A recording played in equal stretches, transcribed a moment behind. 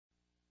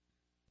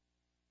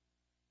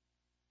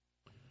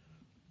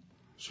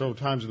Several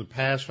times in the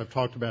past, I've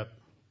talked about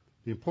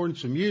the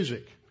importance of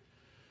music.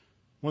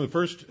 One of the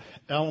first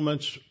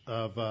elements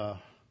of the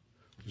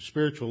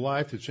spiritual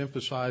life that's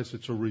emphasized,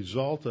 it's a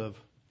result of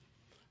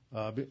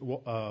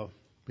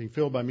being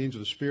filled by means of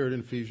the Spirit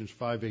in Ephesians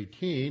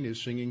 5:18,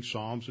 is singing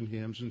psalms and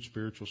hymns and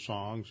spiritual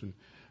songs and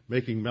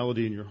making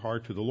melody in your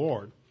heart to the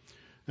Lord.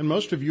 And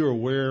most of you are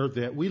aware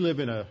that we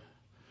live in a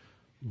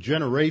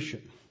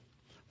generation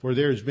where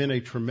there has been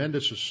a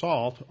tremendous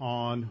assault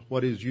on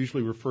what is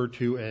usually referred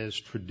to as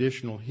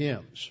traditional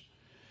hymns.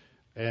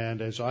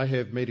 And as I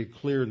have made it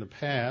clear in the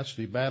past,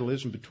 the battle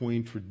isn't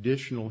between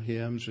traditional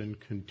hymns and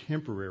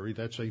contemporary.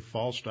 That's a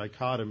false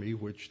dichotomy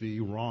which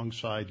the wrong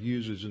side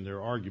uses in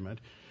their argument.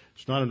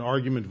 It's not an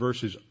argument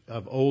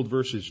of old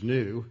versus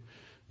new.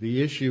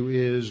 The issue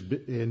is,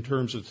 in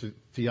terms of the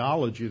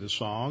theology of the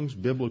songs,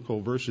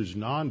 biblical versus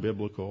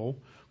non-biblical,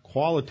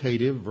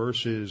 qualitative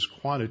versus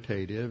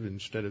quantitative,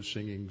 instead of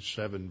singing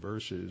 7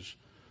 verses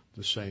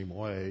the same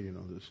way,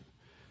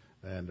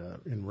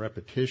 in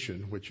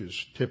repetition, which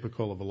is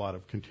typical of a lot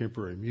of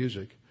contemporary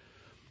music.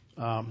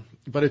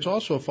 But it's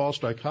also a false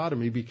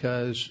dichotomy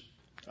because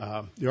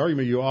the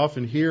argument you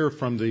often hear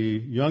from the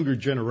younger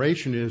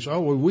generation is,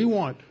 we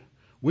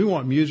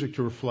want music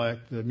to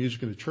reflect, the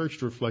music in the church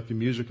to reflect the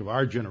music of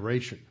our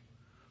generation.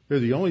 They're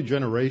the only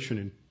generation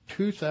in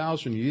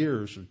 2,000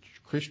 years of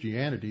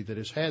Christianity that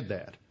has had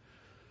that.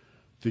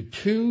 The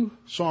 2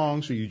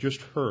 songs that you just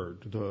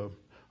heard,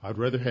 I'd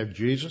Rather Have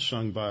Jesus,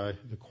 sung by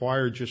the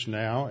choir just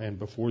now, and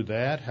before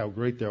that, How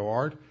Great Thou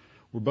Art,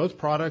 were both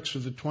products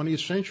of the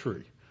 20th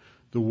century.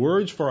 The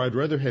words for I'd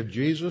Rather Have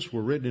Jesus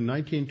were written in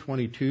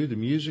 1922, the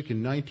music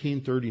in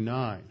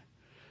 1939.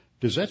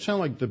 Does that sound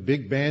like the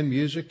big band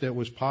music that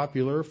was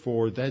popular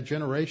for that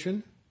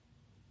generation?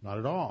 Not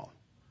at all.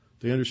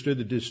 They understood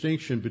the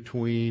distinction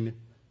between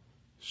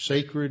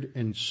sacred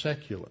and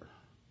secular.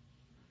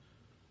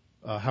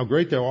 How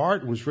Great Thou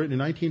Art was written in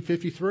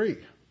 1953.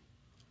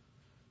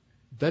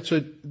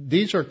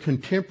 These are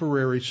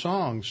contemporary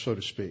songs, so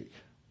to speak,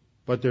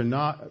 but they're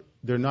not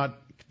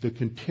the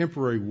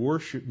contemporary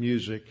worship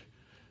music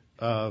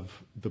of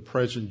the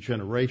present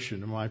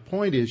generation. And my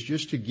point is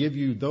just to give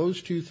you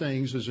those 2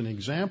 things as an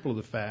example of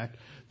the fact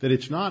that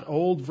it's not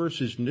old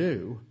versus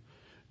new.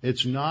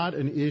 It's not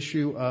an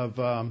issue of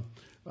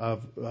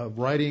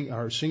writing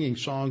or singing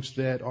songs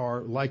that are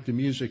like the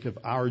music of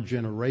our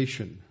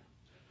generation.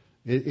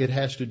 It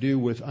has to do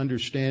with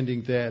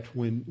understanding that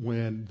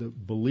when the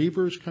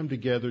believers come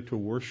together to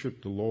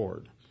worship the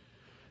Lord,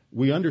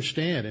 we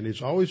understand, and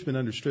it's always been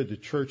understood in the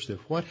church,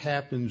 that what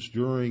happens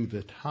during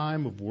the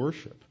time of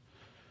worship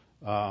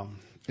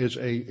is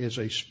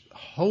a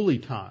holy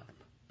time.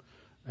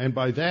 And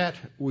by that,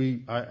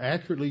 I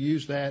accurately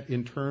use that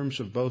in terms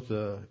of both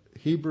the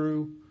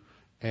Hebrew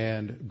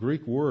and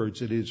Greek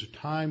words. It is a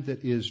time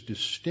that is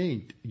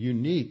distinct,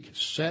 unique,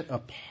 set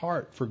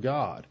apart for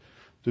God.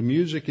 The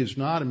music is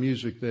not a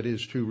music that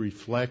is to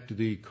reflect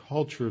the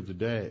culture of the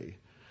day.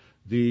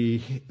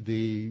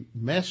 The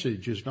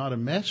message is not a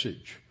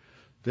message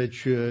that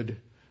should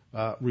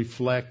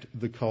reflect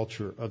the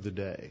culture of the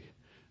day,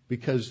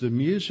 because the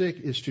music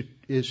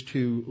is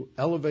to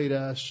elevate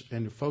us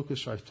and to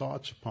focus our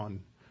thoughts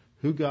upon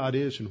who God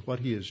is and what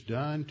He has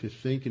done, to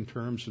think in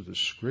terms of the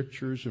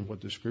Scriptures and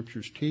what the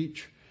Scriptures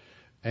teach,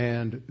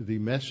 and the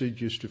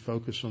message is to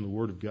focus on the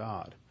Word of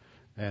God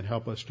and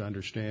help us to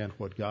understand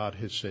what God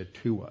has said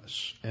to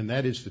us. And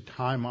that is the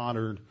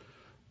time-honored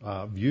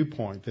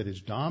viewpoint that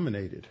has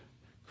dominated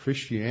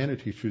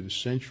Christianity through the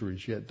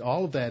centuries. Yet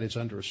all of that is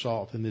under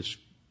assault in this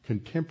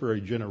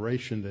contemporary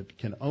generation that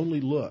can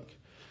only look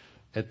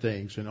at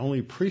things and only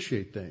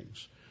appreciate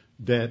things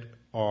that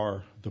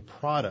are the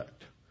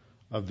product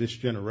of this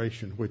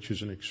generation, which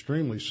is an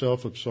extremely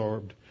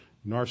self-absorbed,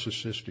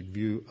 narcissistic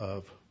view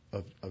of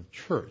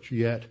church.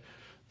 Yet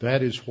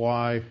that is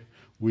why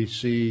we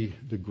see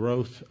the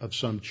growth of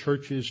some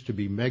churches to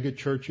be mega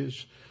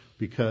churches,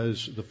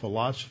 because the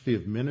philosophy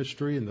of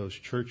ministry in those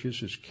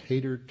churches is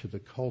catered to the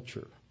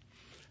culture.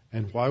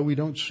 And why we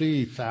don't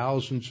see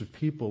thousands of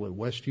people at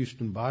West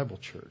Houston Bible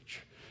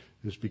Church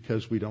is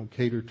because we don't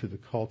cater to the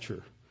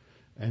culture.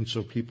 And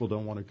so people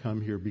don't want to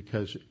come here,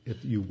 because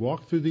if you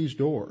walk through these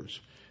doors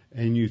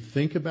and you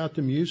think about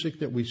the music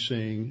that we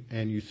sing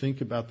and you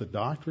think about the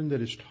doctrine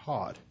that is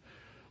taught,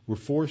 we're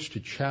forced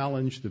to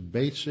challenge the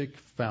basic,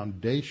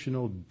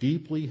 foundational,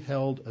 deeply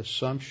held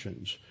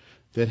assumptions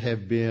that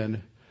have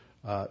been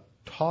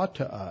taught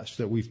to us,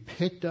 that we've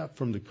picked up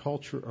from the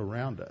culture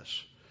around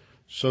us,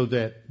 so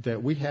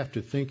that we have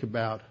to think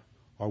about,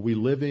 are we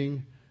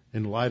living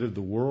in light of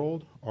the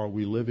world? Or are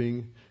we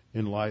living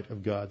in light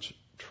of God's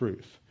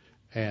truth?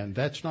 And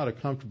that's not a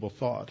comfortable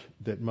thought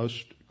that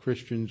most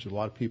Christians, a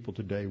lot of people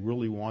today,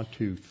 really want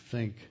to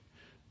think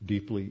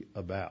deeply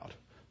about.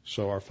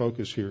 So our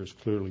focus here is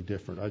clearly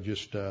different. I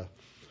just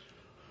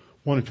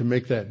wanted to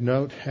make that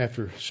note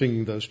after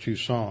singing those 2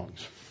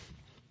 songs.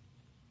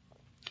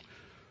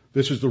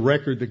 This is the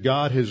record that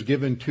God has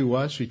given to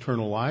us,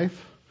 eternal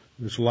life.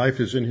 This life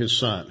is in His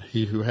Son.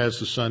 He who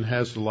has the Son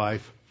has the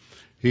life.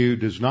 He who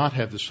does not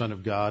have the Son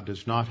of God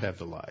does not have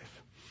the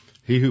life.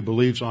 He who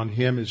believes on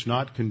him is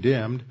not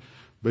condemned,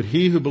 but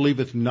he who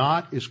believeth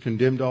not is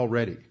condemned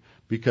already,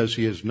 because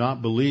he has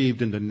not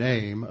believed in the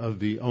name of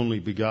the only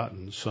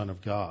begotten Son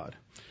of God.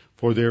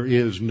 For there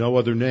is no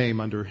other name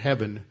under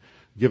heaven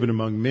given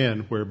among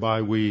men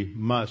whereby we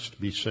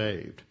must be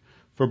saved.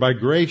 For by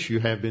grace you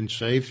have been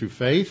saved through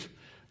faith,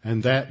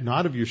 and that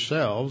not of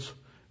yourselves.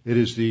 It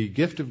is the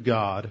gift of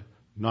God,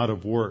 not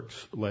of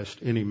works, lest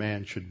any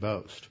man should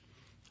boast.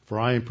 For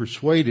I am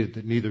persuaded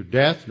that neither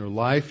death, nor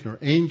life, nor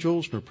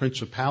angels, nor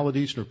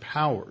principalities, nor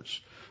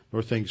powers,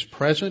 nor things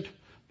present,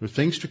 nor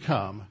things to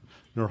come,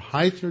 nor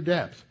height, nor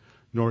depth,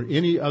 nor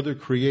any other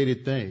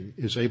created thing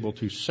is able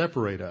to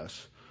separate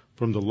us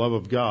from the love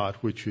of God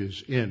which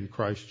is in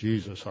Christ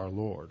Jesus our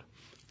Lord.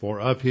 For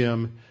of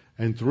him,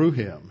 and through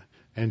him,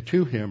 and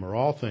to him are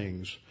all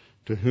things,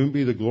 to whom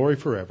be the glory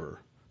forever.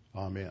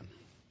 Amen.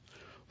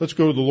 Let's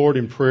go to the Lord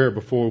in prayer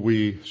before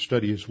we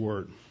study his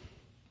word.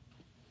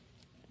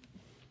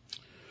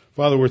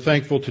 Father, we're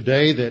thankful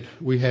today that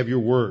we have your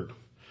word,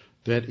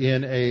 that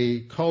in a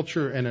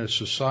culture and a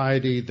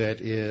society that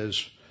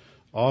is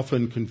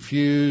often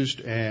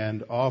confused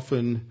and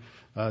often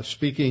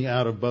speaking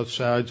out of both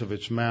sides of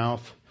its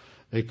mouth,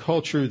 a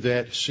culture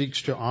that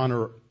seeks to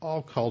honor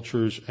all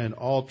cultures and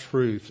all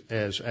truth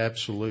as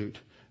absolute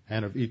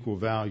and of equal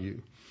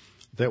value,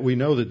 that we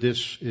know that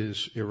this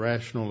is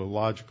irrational,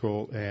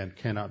 illogical, and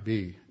cannot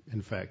be,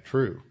 in fact,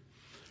 true.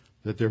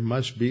 That there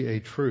must be a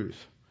truth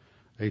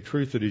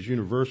that is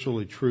universal,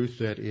 a truth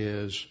that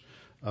is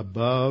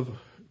above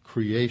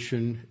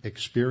creation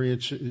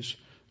experiences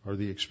or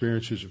the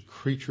experiences of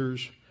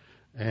creatures,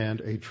 and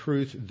a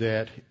truth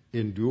that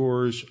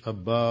endures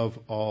above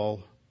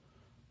all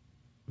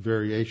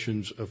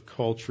variations of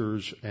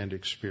cultures and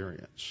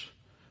experience.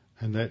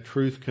 And that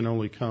truth can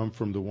only come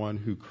from the one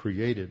who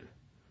created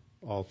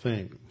all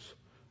things.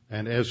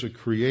 And as a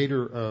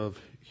creator of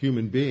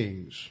human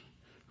beings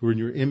who are in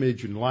your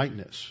image and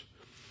likeness,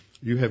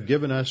 you have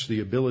given us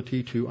the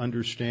ability to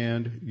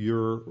understand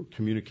your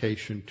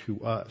communication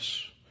to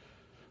us.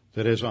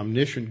 That as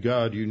omniscient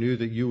God, you knew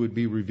that you would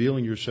be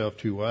revealing yourself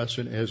to us,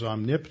 and as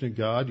omnipotent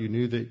God, you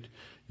knew that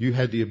you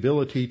had the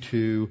ability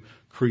to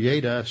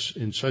create us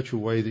in such a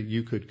way that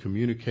you could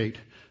communicate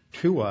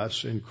to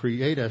us and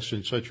create us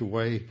in such a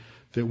way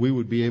that we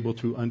would be able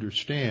to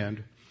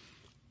understand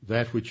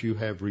that which you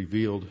have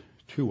revealed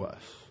to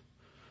us.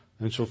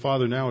 And so,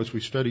 Father, now as we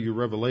study your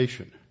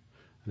revelation,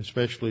 and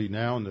especially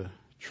now in the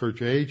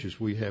church age, as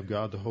we have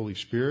God the Holy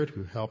Spirit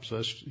who helps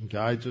us and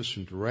guides us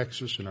and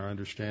directs us in our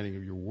understanding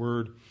of your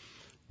word,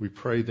 we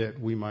pray that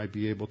we might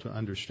be able to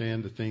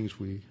understand the things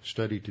we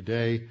study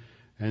today,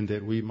 and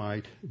that we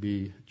might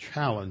be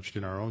challenged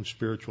in our own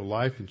spiritual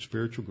life and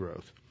spiritual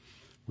growth.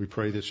 We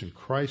pray this in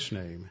Christ's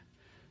name.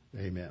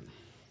 Amen.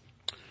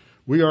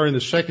 We are in the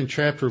second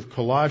chapter of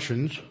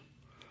Colossians.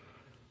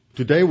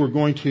 Today we're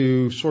going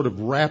to sort of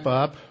wrap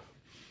up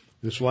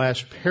this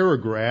last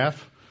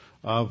paragraph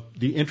of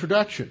the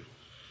introduction.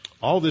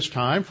 All this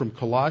time from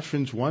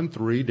Colossians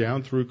 1:3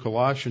 down through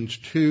Colossians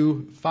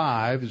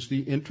 2:5 is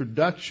the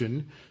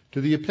introduction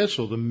to the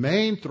epistle. The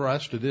main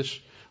thrust of this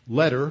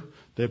letter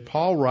that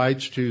Paul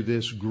writes to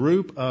this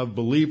group of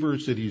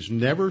believers that he's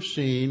never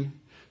seen,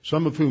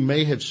 some of whom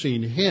may have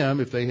seen him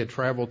if they had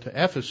traveled to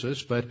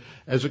Ephesus, but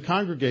as a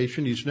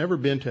congregation he's never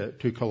been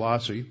to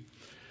Colossae.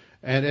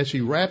 And as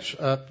he wraps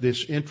up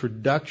this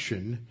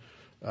introduction,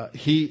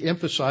 he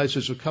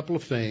emphasizes a couple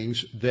of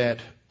things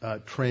that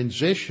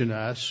transition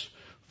us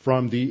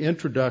from the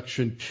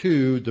introduction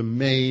to the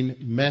main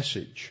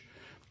message.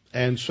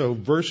 And so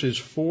verses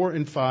 4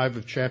 and 5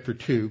 of chapter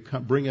 2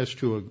 bring us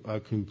to a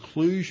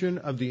conclusion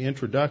of the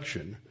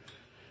introduction,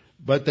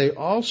 but they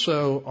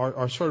also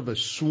are sort of a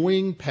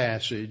swing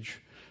passage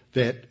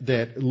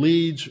that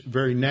leads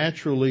very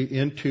naturally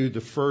into the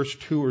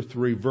first 2 or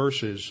 3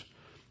 verses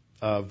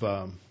of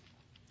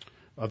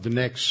the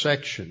next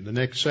section. The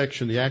next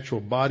section, the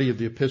actual body of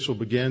the epistle,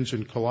 begins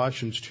in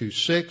Colossians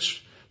 2:6,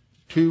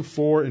 2,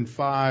 4, and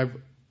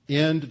 5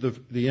 end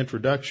the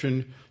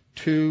introduction,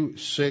 2,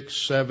 6,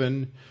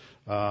 7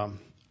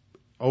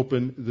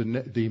 open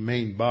the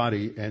main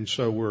body, and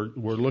so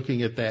we're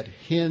looking at that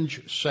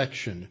hinge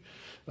section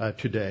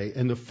today.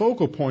 And the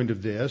focal point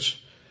of this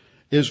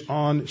is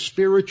on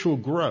spiritual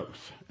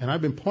growth. And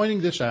I've been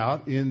pointing this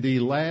out in the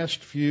last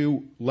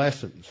few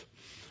lessons,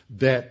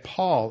 that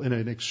Paul, in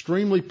an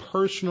extremely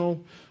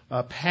personal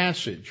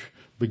passage,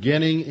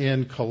 beginning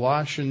in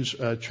Colossians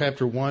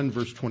chapter 1,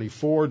 verse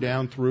 24,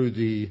 down through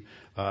the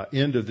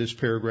end of this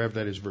paragraph,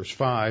 that is verse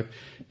 5,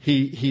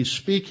 he's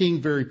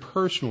speaking very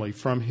personally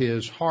from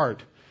his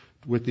heart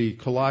with the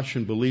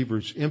Colossian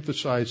believers,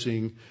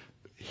 emphasizing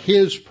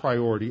his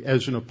priority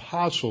as an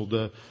apostle,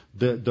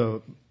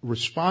 the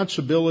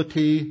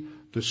responsibility,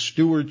 the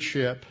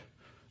stewardship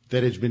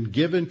that has been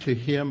given to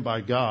him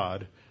by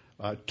God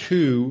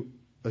to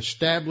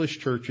establish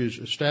churches,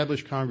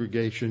 establish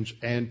congregations,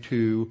 and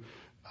to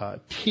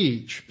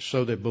teach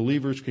so that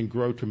believers can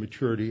grow to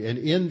maturity. And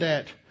in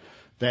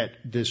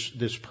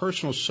this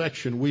personal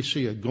section, we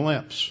see a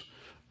glimpse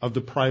of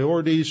the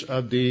priorities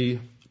of the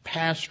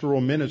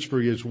pastoral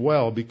ministry as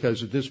well,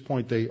 because at this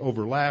point they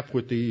overlap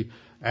with the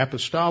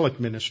apostolic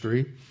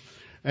ministry.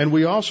 And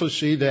we also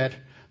see that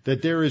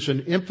there is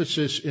an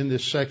emphasis in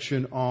this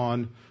section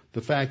on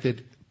the fact that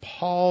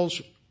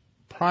Paul's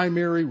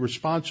primary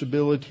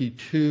responsibility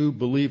to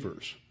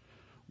believers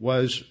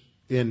was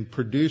in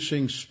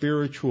producing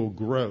spiritual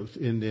growth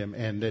in them,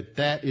 and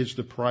that is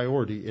the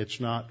priority. It's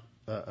not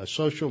a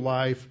social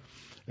life.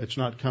 It's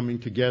not coming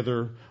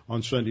together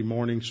on Sunday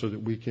morning so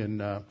that we can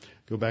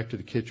go back to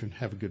the kitchen,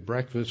 have a good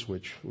breakfast,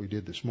 which we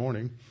did this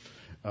morning.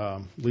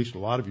 At least a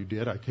lot of you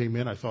did. I came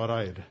in, I thought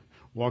I had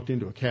walked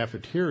into a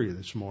cafeteria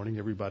this morning.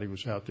 Everybody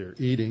was out there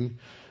eating.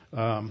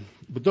 But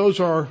those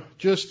are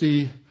just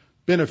the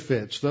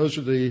benefits. Those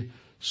are the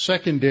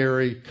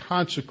secondary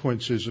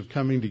consequences of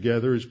coming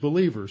together as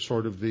believers,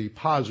 sort of the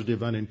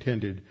positive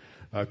unintended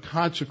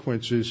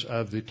consequences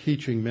of the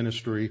teaching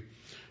ministry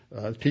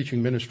of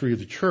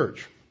the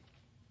church.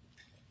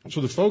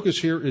 So the focus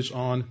here is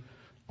on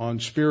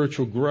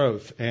spiritual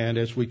growth. And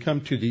as we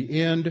come to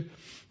the end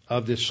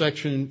of this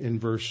section in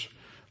verse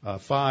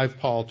 5,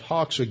 Paul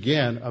talks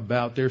again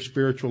about their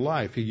spiritual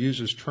life. He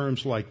uses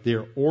terms like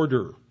their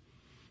order,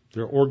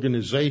 their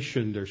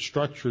organization, their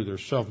structure, their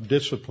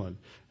self-discipline,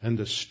 and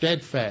the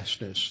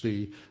steadfastness,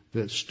 the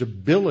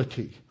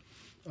stability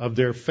of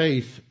their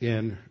faith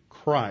in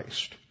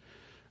Christ.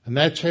 And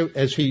that's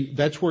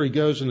where he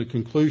goes in the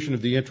conclusion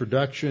of the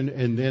introduction,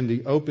 and then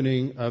the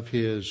opening of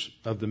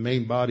the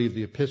main body of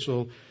the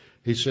epistle.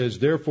 He says,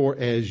 "Therefore,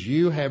 as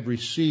you have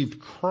received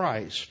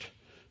Christ,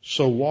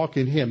 so walk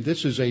in him."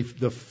 This is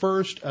the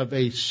first of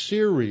a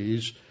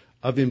series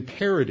of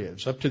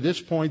imperatives. Up to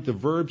this point, the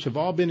verbs have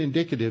all been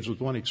indicatives,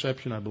 with one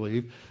exception, I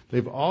believe.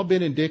 They've all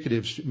been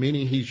indicatives,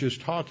 meaning he's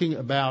just talking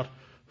about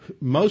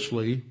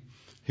mostly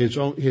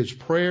his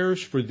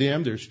prayers for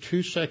them. There's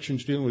 2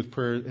 sections dealing with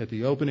prayer at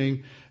the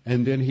opening,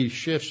 and then he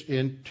shifts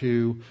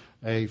into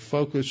a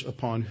focus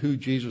upon who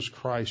Jesus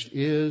Christ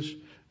is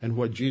and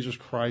what Jesus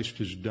Christ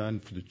has done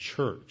for the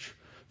church.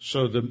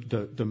 So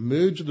the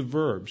moods of the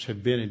verbs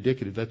have been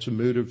indicative. That's a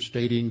mood of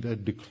stating the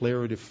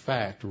declarative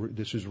fact.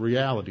 This is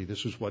reality.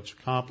 This is what's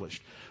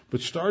accomplished.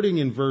 But starting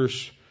in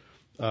verse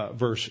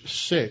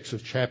 6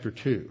 of chapter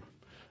 2,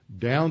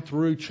 down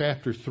through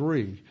chapter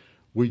 3,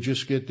 we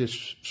just get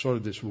this sort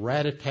of this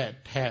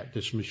rat-a-tat-tat,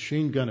 this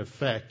machine gun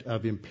effect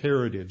of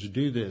imperatives.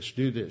 Do this,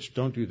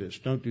 don't do this,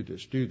 don't do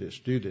this, do this,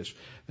 do this.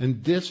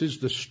 And this is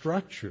the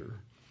structure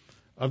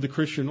of the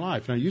Christian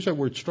life. And I use that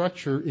word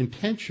structure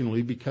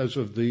intentionally because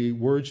of the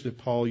words that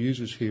Paul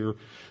uses here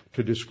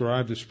to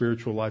describe the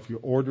spiritual life, your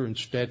order and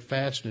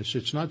steadfastness.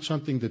 It's not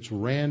something that's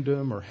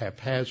random or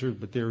haphazard,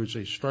 but there is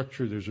a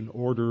structure, there's an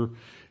order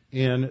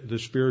in the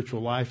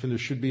spiritual life, and there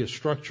should be a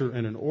structure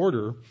and an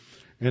order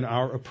in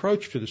our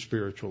approach to the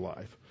spiritual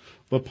life.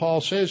 But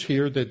Paul says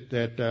here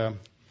that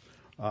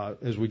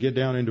as we get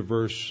down into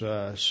verse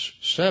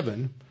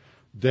 7,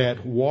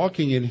 that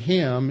walking in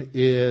him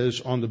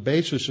is on the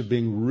basis of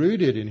being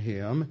rooted in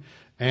him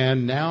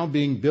and now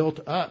being built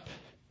up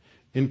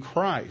in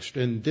Christ.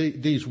 And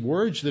these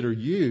words that are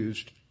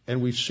used,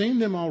 and we've seen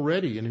them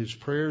already in his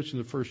prayers in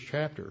the first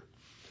chapter,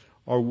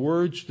 are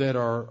words that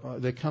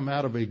come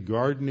out of a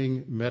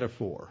gardening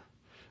metaphor,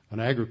 an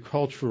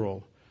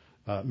agricultural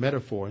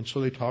metaphor. And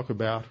so they talk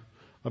about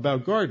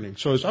gardening.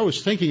 So as I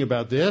was thinking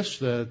about this,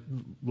 the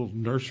little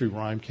nursery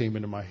rhyme came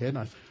into my head,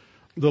 and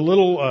the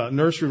little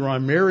nursery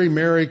rhyme, "Mary,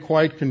 Mary,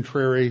 quite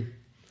contrary,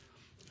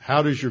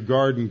 how does your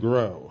garden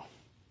grow?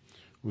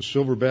 With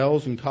silver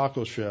bells and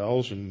cockle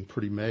shells and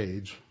pretty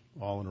maids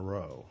all in a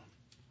row."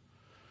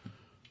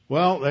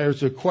 Well,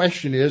 the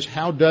question is,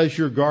 how does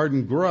your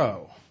garden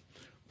grow?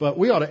 But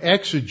we ought to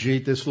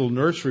exegete this little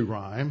nursery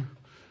rhyme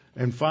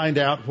and find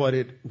out what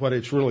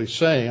it's really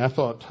saying. I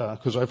thought,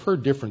 because I've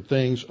heard different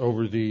things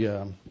over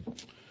the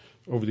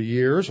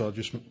years. I'll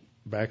just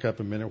back up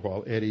a minute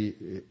while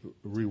Eddie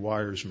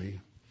rewires me.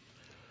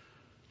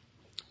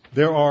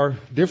 There are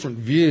different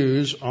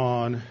views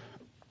on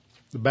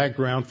the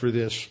background for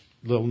this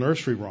little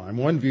nursery rhyme.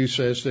 One view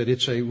says that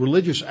it's a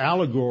religious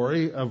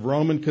allegory of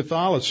Roman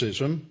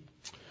Catholicism.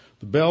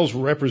 The bells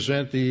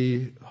represent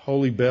the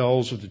holy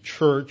bells of the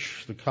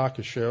church. The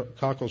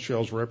cockle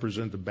shells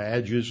represent the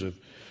badges of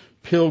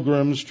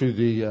pilgrims to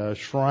the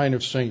shrine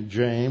of St.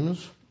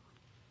 James.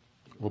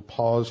 We'll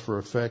pause for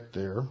effect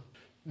there.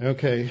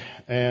 Okay,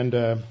 and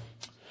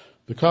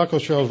the cockle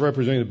shells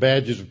representing the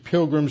badges of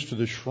pilgrims to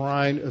the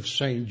shrine of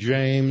St.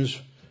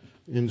 James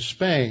in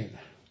Spain.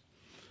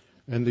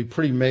 And the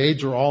pretty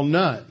maids are all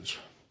nuns.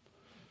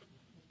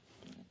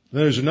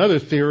 There's another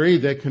theory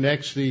that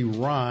connects the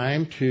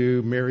rhyme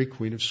to Mary,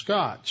 Queen of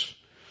Scots.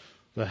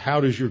 The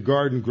 "how does your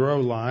garden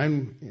grow"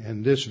 line,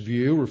 in this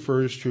view,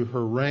 refers to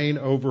her reign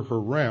over her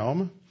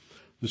realm.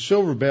 The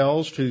silver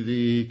bells to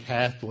the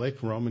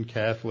Roman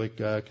Catholic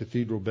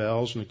cathedral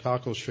bells, and the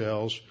cockle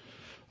shells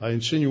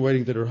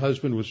insinuating that her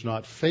husband was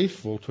not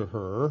faithful to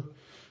her.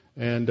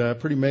 And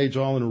pretty maids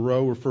all in a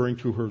row referring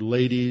to her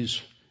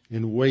ladies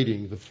in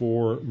waiting, the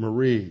 4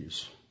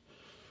 Maries.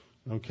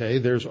 Okay,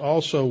 there's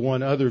also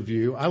one other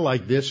view. I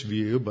like this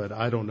view, but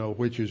I don't know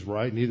which is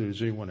right. Neither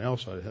does anyone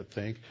else, I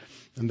think.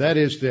 And that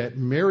is that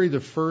Mary the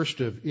First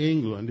of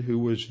England, who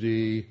was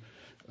the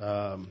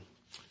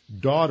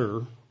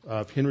daughter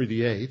of Henry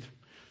VIII,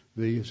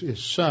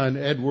 his son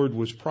Edward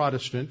was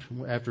Protestant.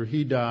 After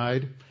he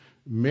died,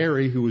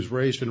 Mary, who was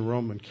raised in a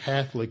Roman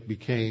Catholic,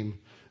 became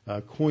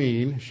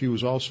queen. She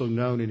was also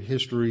known in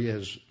history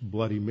as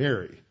Bloody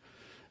Mary.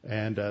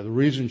 And the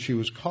reason she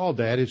was called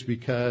that is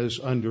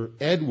because under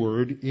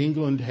Edward,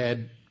 England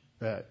had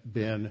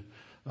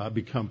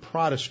become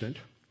Protestant.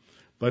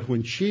 But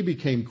when she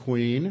became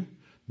queen,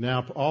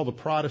 now all the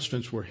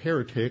Protestants were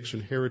heretics,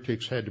 and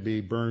heretics had to be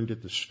burned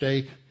at the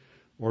stake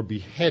or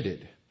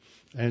beheaded.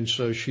 And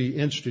so she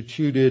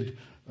instituted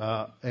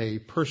a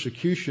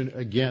persecution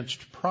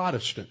against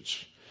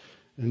Protestants.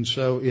 And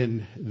so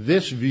in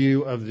this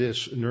view of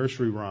this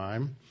nursery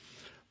rhyme,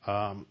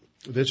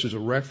 this is a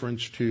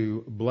reference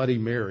to Bloody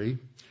Mary.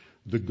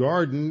 The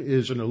garden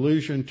is an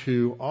allusion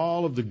to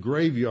all of the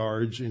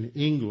graveyards in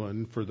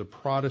England for the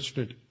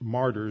Protestant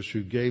martyrs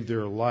who gave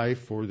their life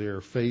for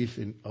their faith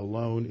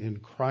alone in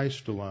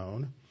Christ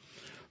alone.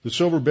 The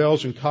silver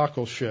bells and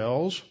cockle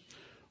shells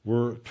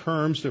were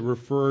terms that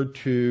referred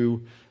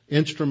to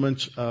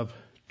instruments of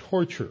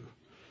torture,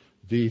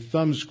 the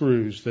thumb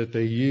screws that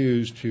they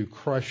used to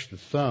crush the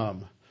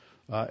thumb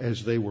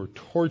as they were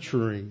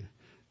torturing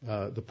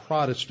the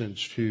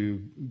Protestants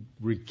to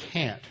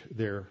recant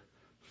their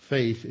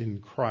faith in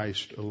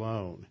Christ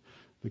alone.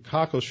 The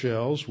cockle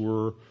shells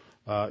were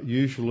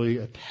usually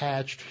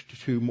attached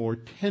to more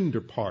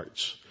tender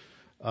parts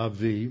of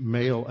the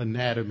male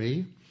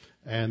anatomy,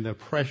 and the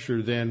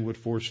pressure then would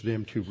force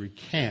them to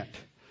recant.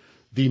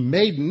 The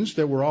maidens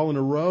that were all in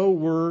a row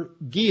were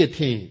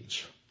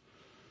guillotines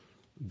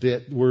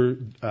that were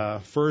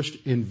first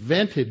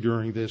invented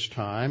during this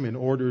time in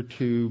order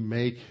to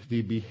make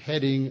the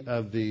beheading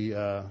of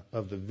the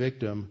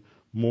victim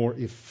more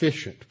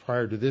efficient.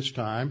 Prior to this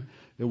time,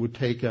 it would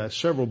take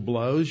several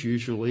blows,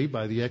 usually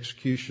by the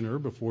executioner,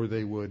 before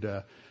they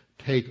would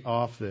take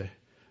off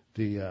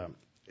the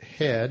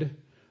head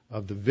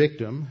of the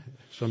victim.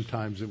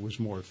 Sometimes it was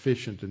more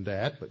efficient than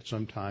that, but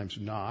sometimes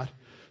not.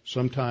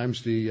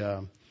 Sometimes they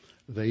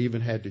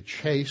even had to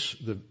chase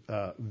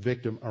the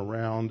victim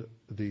around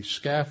the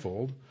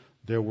scaffold.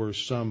 There were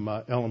some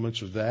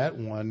elements of that.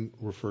 One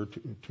referred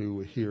to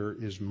here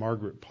is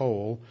Margaret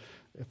Pole,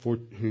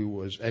 who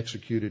was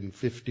executed in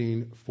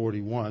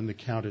 1541, the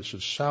Countess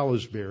of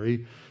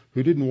Salisbury,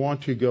 who didn't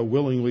want to go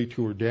willingly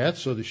to her death,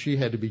 so that she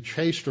had to be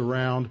chased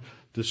around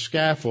the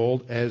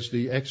scaffold as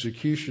the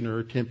executioner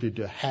attempted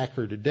to hack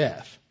her to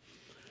death.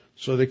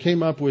 So they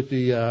came up with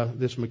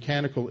this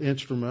mechanical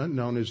instrument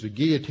known as the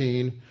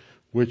guillotine,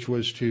 which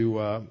was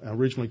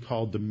originally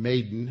called the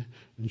maiden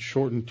and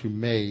shortened to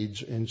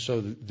maids. And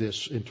so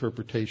this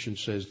interpretation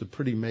says the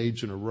pretty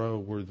maids in a row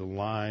were the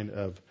line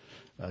of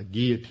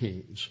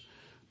guillotines.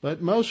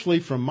 But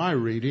mostly from my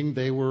reading,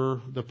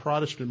 the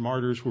Protestant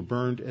martyrs were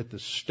burned at the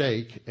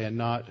stake and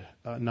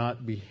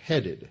not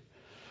beheaded.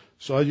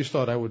 So I just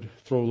thought I would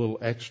throw a little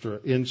extra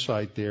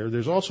insight there.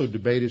 There's also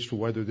debate as to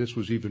whether this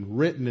was even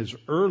written as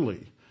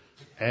early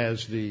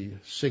as the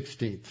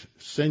 16th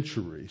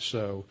century.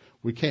 So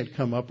we can't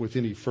come up with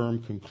any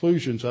firm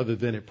conclusions other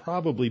than it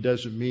probably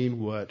doesn't mean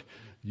what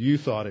you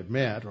thought it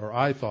meant or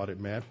I thought it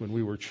meant when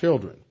we were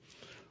children.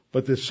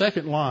 But the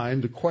second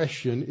line, the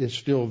question, is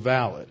still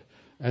valid.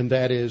 And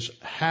that is,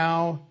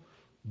 how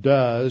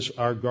does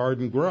our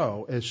garden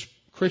grow? As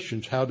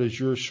Christians, how does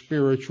your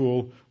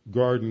spiritual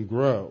garden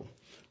grow?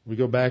 We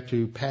go back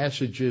to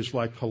passages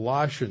like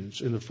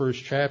Colossians in the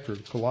first chapter,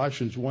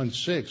 Colossians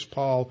 1:6.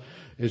 Paul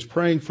is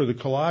praying for the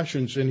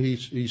Colossians, and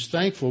he's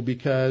thankful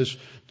because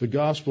the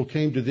gospel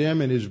came to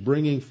them and is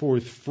bringing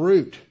forth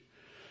fruit,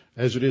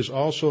 as it is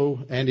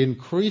also and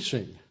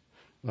increasing.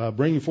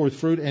 Bringing forth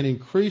fruit and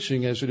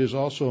increasing as it is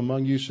also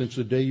among you since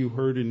the day you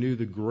heard and knew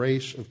the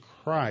grace of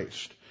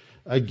Christ.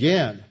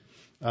 Again,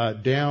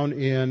 down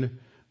in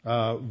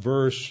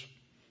verse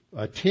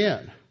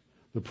 10,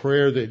 the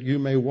prayer that you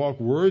may walk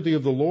worthy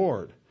of the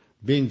Lord,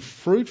 being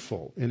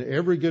fruitful in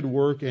every good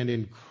work and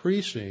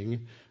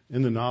increasing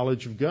in the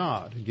knowledge of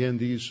God. Again,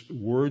 these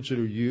words that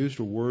are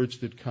used are words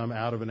that come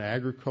out of an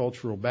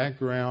agricultural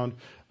background,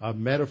 a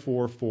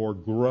metaphor for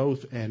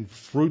growth and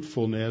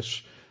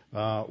fruitfulness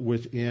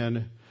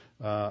within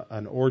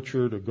an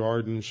orchard, a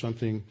garden,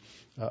 something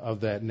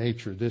of that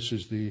nature. This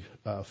is the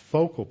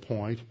focal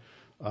point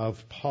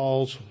of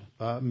Paul's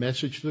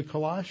message to the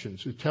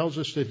Colossians. It tells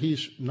us that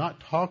he's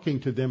not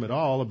talking to them at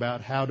all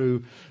about how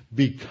to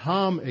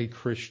become a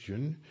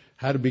Christian,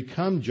 how to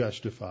become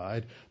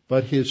justified,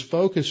 but his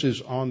focus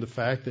is on the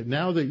fact that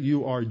now that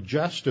you are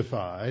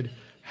justified,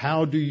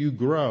 how do you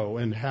grow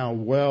and how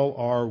well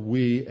are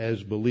we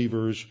as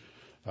believers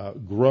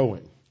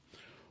growing?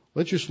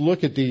 Let's just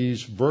look at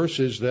these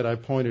verses that I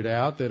pointed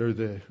out that are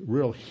the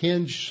real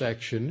hinge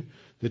section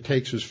that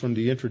takes us from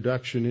the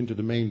introduction into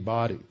the main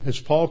body. As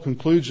Paul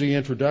concludes the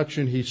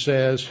introduction, he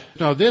says,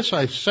 "Now this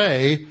I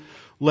say,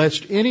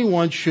 lest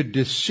anyone should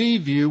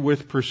deceive you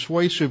with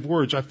persuasive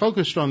words. I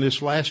focused on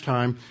this last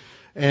time,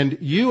 and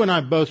you and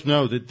I both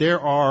know that there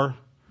are,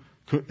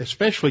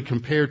 especially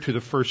compared to the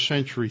first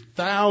century,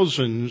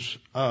 thousands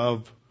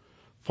of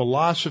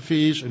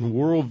philosophies and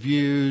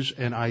worldviews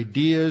and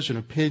ideas and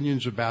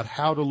opinions about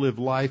how to live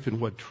life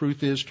and what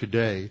truth is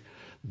today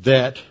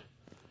that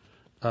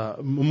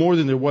more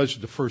than there was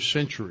in the first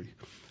century.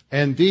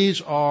 And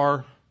these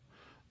are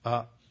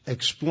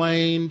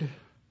explained.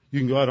 You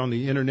can go out on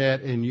the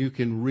internet and you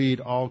can read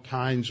all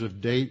kinds of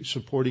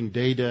supporting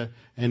data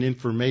and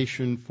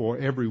information for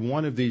every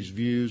one of these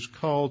views,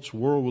 cults,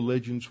 world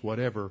religions,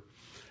 whatever.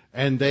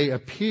 And they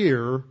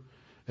appear,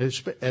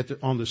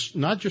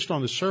 not just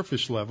on the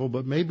surface level,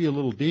 but maybe a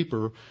little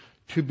deeper,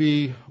 to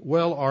be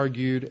well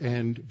argued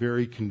and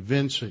very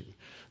convincing.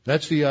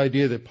 That's the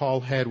idea that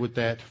Paul had with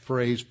that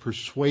phrase,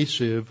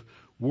 persuasive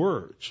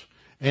words.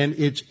 And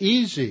it's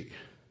easy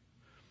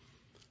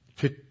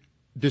to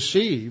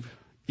deceive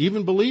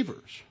even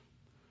believers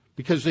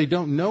because they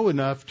don't know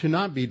enough to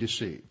not be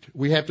deceived.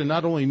 We have to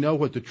not only know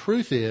what the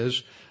truth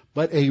is,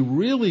 but a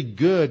really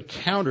good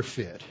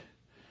counterfeit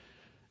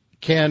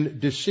can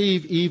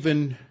deceive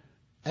even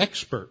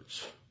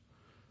experts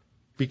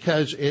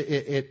because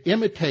it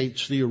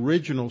imitates the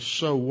original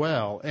so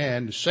well.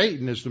 And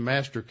Satan is the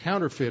master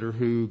counterfeiter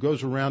who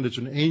goes around as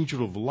an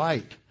angel of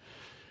light,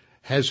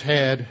 has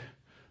had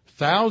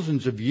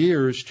thousands of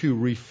years to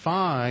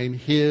refine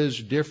his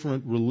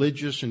different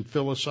religious and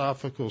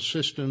philosophical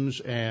systems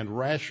and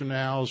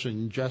rationales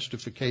and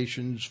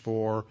justifications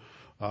for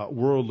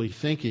worldly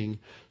thinking,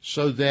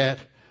 so that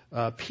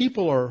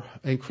people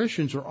and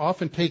Christians are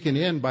often taken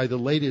in by the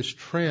latest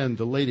trend,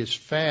 the latest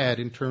fad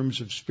in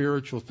terms of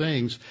spiritual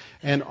things,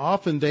 and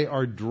often they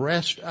are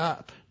dressed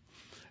up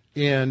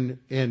in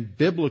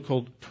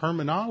biblical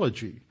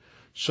terminology,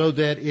 so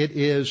that it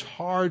is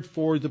hard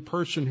for the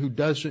person who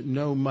doesn't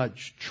know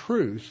much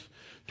truth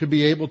to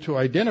be able to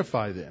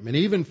identify them. And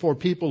even for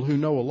people who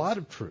know a lot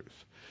of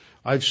truth,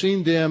 I've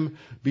seen them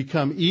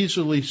become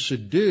easily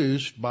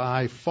seduced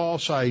by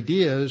false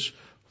ideas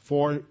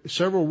for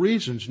several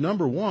reasons.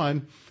 Number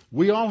one,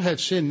 we all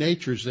have sin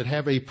natures that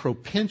have a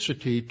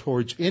propensity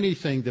towards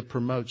anything that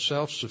promotes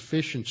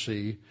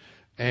self-sufficiency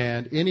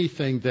and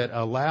anything that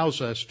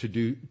allows us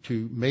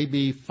to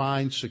maybe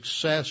find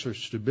success or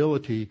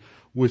stability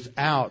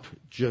without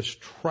just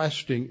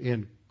trusting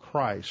in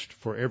Christ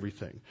for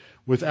everything,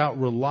 without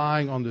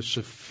relying on the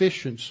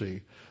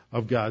sufficiency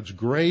of God's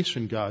grace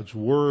and God's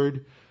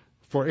Word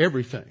for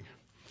everything.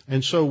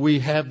 And so we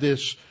have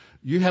this,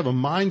 you have a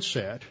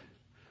mindset,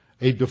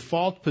 a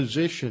default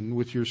position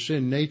with your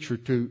sin nature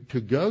to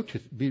go to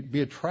be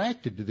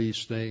attracted to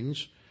these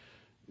things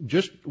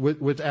just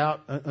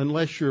without,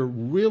 unless you're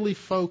really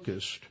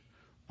focused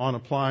on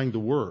applying the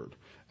Word.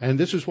 And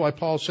this is why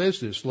Paul says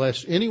this,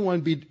 lest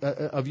anyone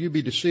of you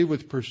be deceived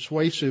with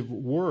persuasive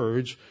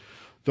words,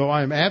 though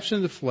I am absent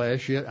in the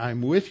flesh, yet I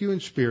am with you in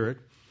spirit,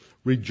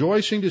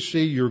 rejoicing to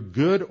see your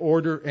good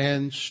order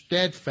and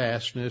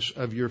steadfastness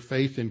of your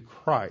faith in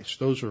Christ.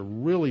 Those are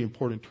really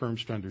important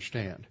terms to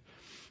understand.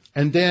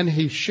 And then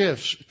he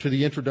shifts to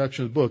the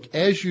introduction of the book.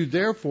 As you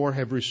therefore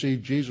have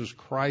received Jesus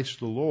Christ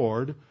the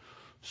Lord,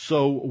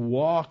 so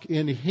walk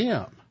in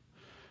Him.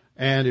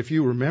 And if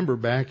you remember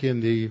back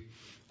in the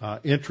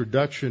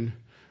introduction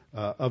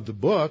of the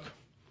book,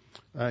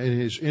 in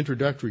his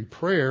introductory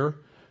prayer,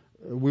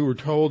 we were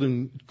told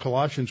in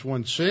Colossians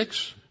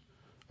 1:6,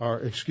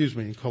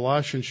 in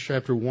Colossians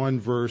chapter 1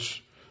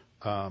 verse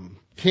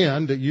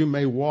 10, that you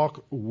may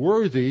walk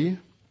worthy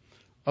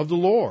of the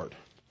Lord.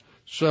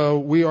 So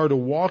we are to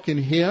walk in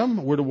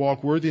Him. We're to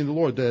walk worthy in the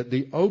Lord.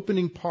 The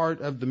opening part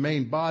of the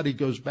main body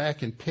goes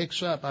back and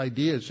picks up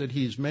ideas that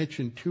He's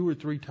mentioned 2 or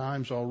 3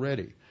 times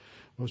already.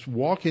 Let's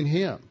walk in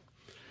Him.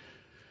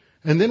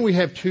 And then we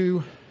have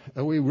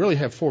we really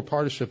have 4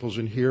 participles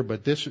in here,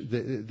 but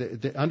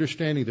the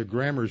understanding the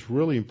grammar is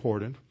really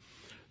important.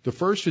 The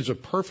first is a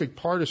perfect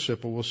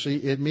participle. We'll see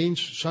it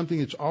means something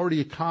that's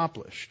already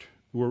accomplished.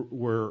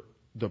 We're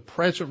the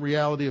present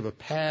reality of a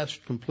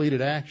past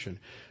completed action.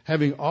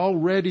 Having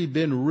already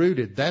been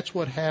rooted, that's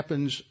what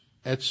happens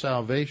at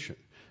salvation.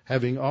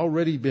 Having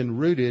already been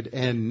rooted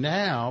and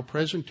now,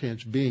 present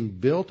tense, being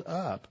built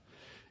up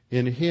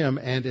in Him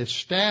and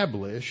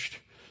established.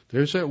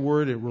 There's that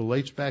word, it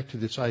relates back to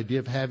this idea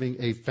of having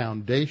a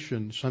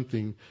foundation,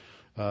 something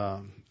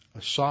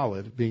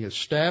solid, being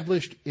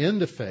established in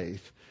the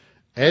faith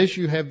as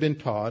you have been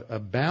taught,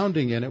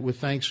 abounding in it with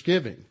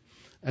thanksgiving.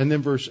 And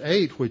then verse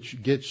 8, which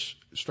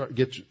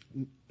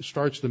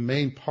starts the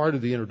main part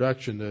of the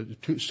introduction.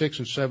 The 6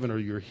 and 7 are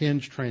your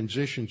hinge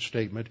transition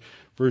statement.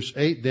 Verse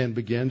 8 then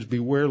begins,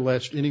 beware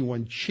lest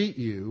anyone cheat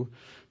you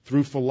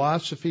through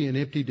philosophy and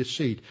empty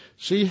deceit.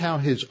 See how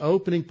his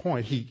opening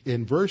point,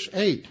 in verse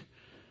 8,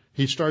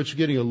 he starts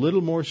getting a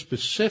little more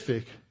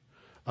specific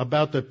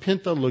about the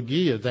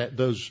penthologia,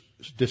 those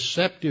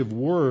deceptive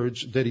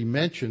words that he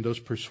mentioned, those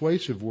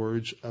persuasive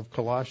words of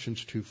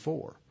Colossians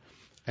 2:4.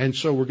 And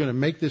so we're going to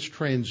make this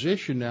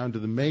transition now into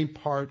the main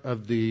part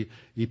of the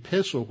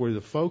epistle where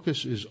the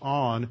focus is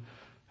on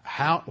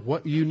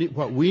what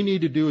we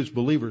need to do as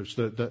believers,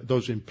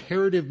 those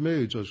imperative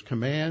moods, those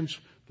commands,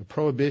 the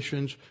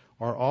prohibitions,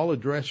 are all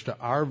addressed to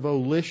our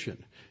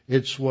volition.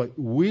 It's what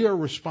we are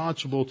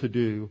responsible to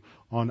do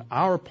on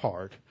our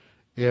part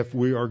if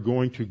we are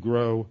going to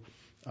grow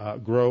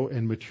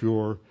and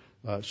mature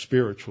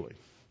spiritually.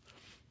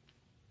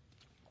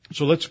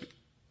 So let's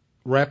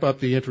wrap up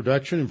the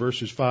introduction in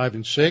verses 5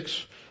 and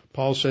 6.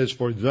 Paul says,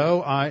 "For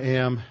though I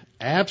am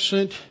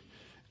absent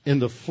in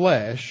the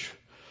flesh,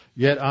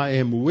 yet I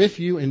am with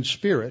you in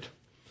spirit,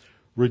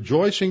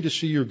 rejoicing to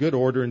see your good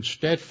order and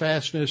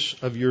steadfastness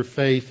of your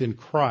faith in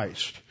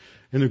Christ."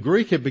 In the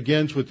Greek, it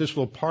begins with this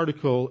little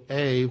particle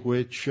a,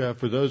 which,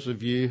 for those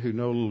of you who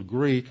know a little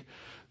Greek,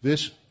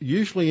 this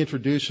usually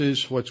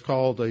introduces what's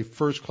called a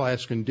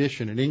first-class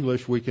condition. In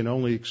English, we can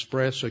only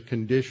express a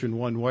condition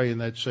one way,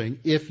 and that's saying,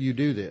 if you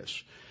do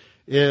this.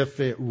 If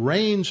it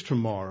rains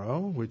tomorrow,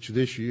 which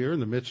this year, in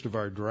the midst of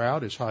our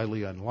drought, is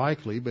highly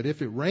unlikely, but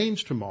if it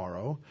rains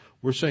tomorrow,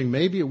 we're saying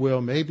maybe it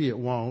will, maybe it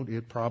won't.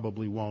 It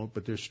probably won't,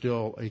 but there's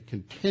still a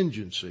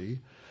contingency.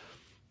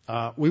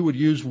 We would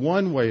use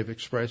one way of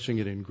expressing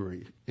it in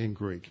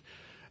Greek.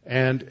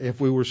 And if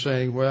we were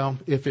saying, well,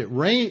 if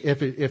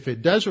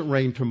it doesn't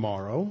rain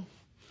tomorrow,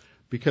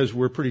 because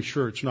we're pretty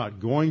sure it's not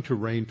going to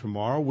rain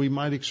tomorrow, we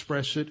might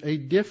express it a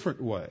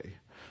different way.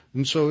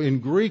 And so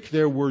in Greek,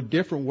 there were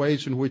different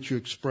ways in which you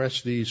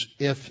express these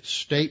if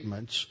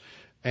statements.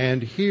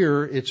 And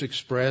here it's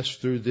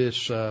expressed through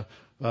this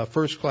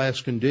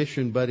first-class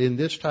condition, but in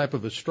this type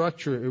of a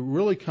structure, it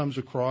really comes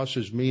across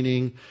as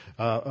meaning,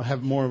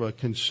 have more of a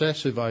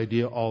concessive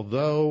idea,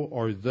 although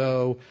or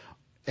though,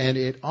 and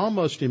it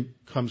almost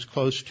comes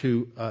close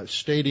to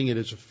stating it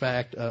as a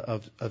fact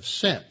of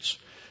sense,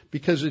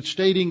 because it's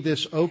stating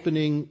this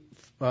opening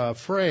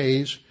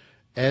phrase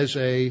as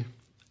a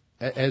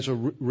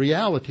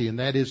reality, and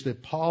that is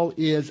that Paul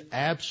is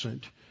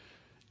absent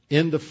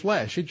in the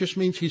flesh. It just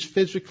means he's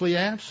physically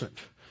absent.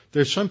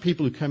 There's some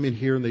people who come in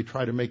here and they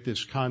try to make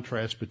this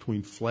contrast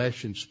between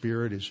flesh and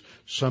spirit, as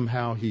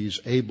somehow he's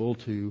able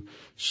to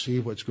see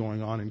what's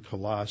going on in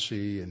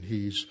Colossae, and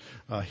his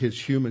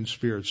human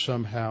spirit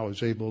somehow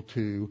is able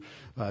to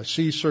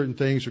see certain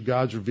things, or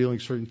God's revealing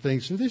certain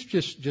things. And this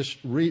just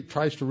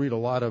tries to read a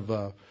lot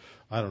of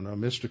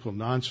mystical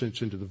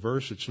nonsense into the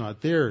verse. It's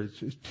not there.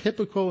 It's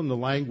typical in the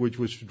language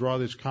was to draw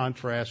this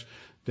contrast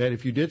that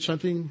if you did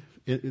something,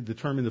 the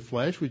term in the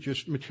flesh was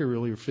just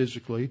materially or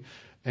physically,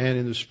 and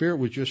in the spirit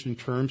was just in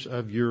terms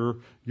of your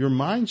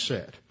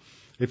mindset.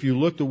 If you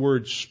look the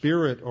word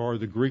spirit or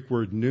the Greek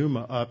word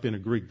pneuma up in a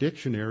Greek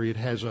dictionary, it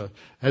has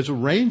a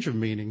range of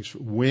meanings: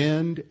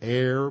 wind,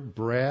 air,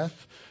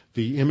 breath,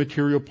 the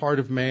immaterial part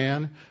of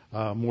man,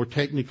 more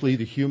technically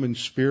the human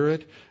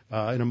spirit,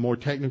 in a more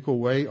technical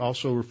way,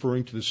 also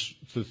referring to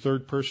the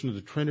third person of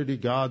the Trinity,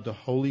 God, the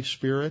Holy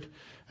Spirit.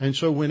 And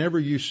so whenever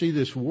you see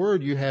this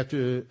word, you have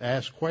to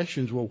ask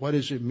questions. Well, what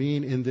does it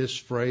mean in this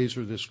phrase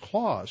or this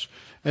clause?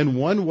 And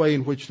one way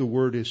in which the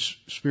word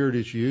spirit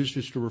is used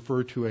is to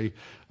refer to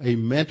a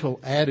mental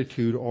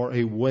attitude or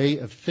a way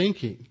of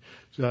thinking.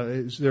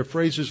 There are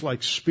phrases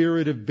like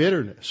spirit of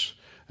bitterness.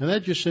 And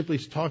that just simply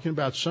is talking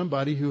about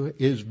somebody who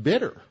is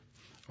bitter.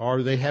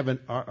 Or they have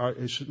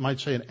might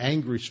say an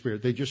angry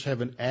spirit. They just have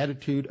an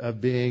attitude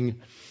of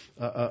being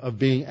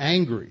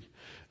angry.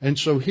 And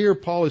so here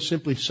Paul is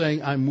simply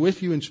saying, I'm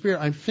with you in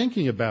spirit. I'm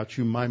thinking about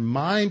you. My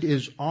mind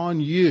is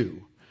on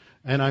you.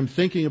 And I'm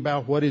thinking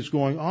about what is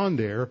going on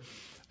there.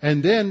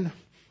 And then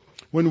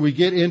when we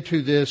get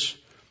into this,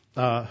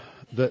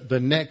 the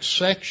next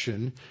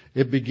section,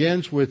 it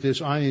begins with this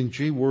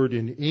ing word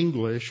in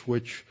English,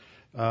 which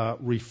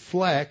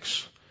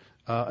reflects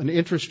an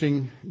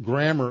interesting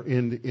grammar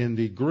in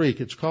the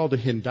Greek. It's called a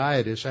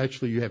hendiadys.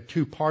 Actually, you have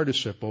two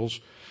participles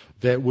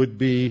that would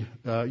be,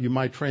 you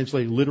might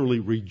translate literally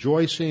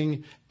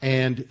rejoicing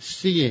and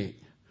seeing.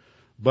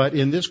 But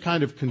in this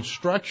kind of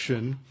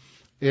construction,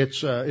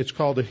 it's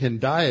called a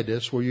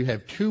hendiadys, where you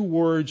have two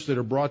words that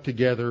are brought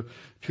together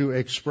to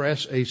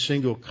express a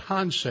single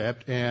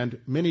concept, and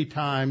many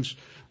times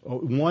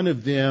one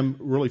of them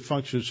really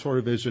functions sort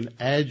of as an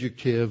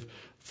adjective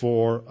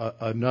for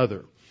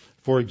another.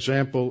 For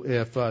example,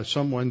 if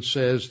someone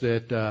says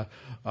that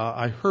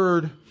I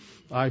heard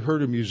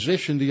a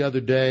musician the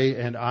other day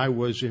and I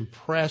was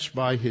impressed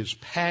by his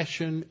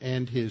passion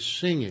and his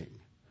singing.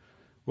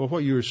 Well,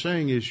 what you are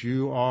saying is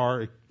you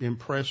are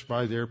impressed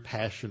by their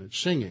passionate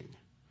singing.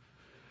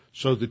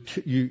 So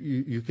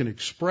you can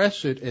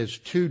express it as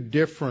two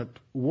different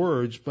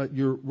words, but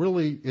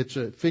it's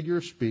a figure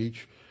of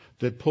speech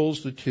that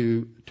pulls the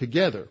two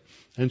together.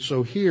 And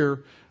so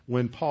here,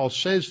 when Paul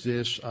says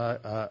this,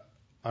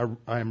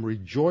 I'm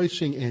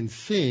rejoicing and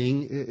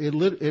seeing,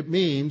 it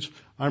means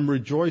I'm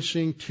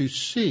rejoicing to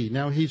see.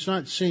 Now, he's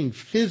not seeing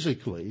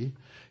physically.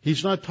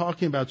 He's not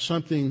talking about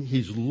something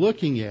he's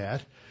looking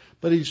at,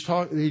 But he's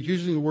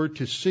using the word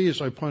to see,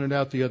 as I pointed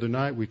out the other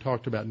night. We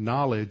talked about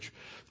knowledge,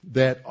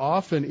 that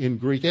often in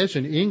Greek, as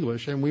in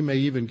English, and we may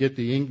even get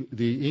the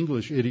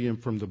English idiom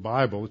from the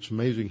Bible. It's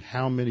amazing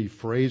how many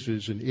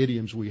phrases and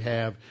idioms we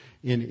have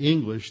in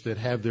English that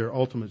have their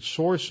ultimate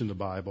source in the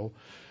Bible.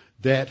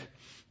 That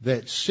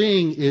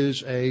seeing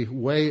is a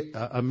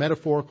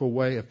metaphorical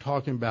way of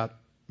talking about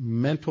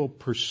mental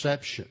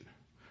perception,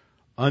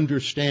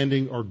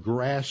 understanding or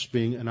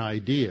grasping an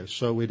idea.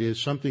 So it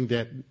is something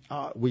that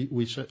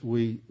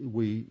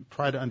we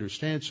try to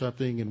understand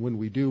something, and when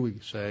we do, we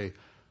say,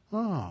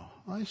 "Oh,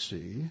 I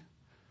see."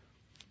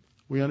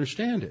 We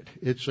understand it.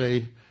 It's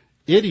a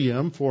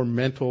idiom for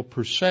mental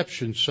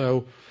perception.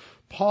 So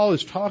Paul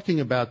is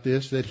talking about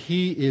this, that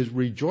he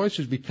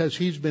rejoices because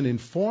he's been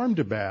informed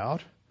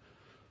about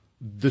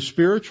the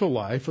spiritual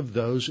life of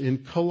those in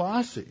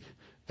Colossae.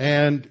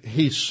 And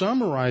he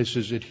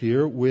summarizes it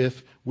here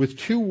with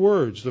two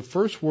words. The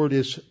first word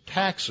is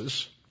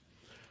taxes,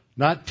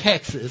 not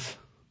Texas,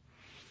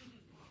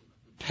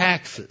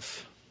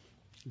 taxes.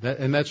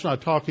 And that's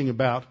not talking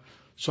about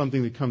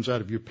something that comes out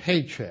of your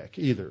paycheck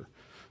either.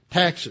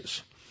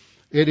 Taxes.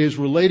 It is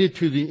related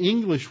to the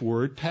English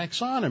word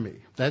taxonomy.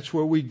 That's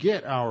where we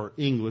get our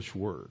English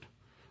word.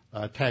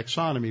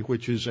 Taxonomy,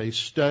 which is a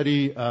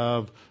study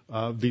of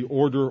the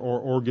order or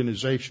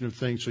organization of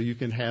things. So you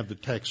can have the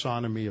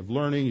taxonomy of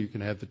learning, you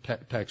can have the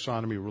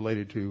taxonomy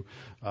related to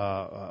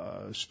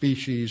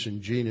species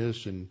and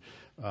genus and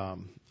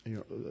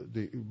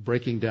the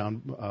breaking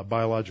down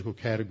biological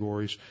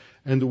categories.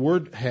 And the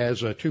word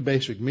has two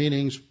basic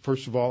meanings.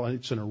 First of all,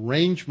 it's an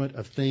arrangement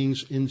of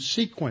things in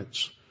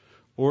sequence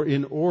or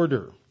in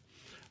order.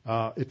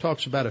 It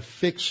talks about a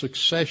fixed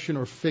succession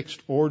or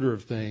fixed order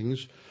of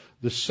things.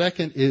 The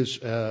second is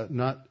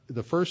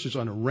the first is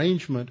an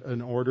arrangement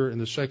in order,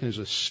 and the second is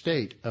a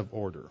state of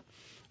order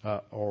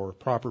or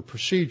proper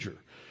procedure.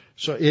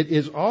 So it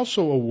is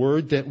also a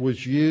word that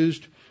was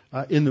used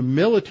in the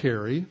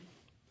military,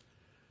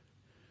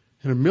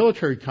 in a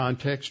military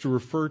context, to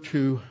refer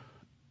to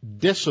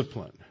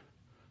discipline,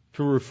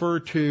 to refer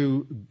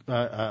to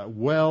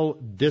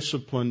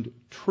well-disciplined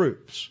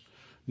troops.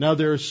 Now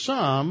there are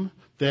some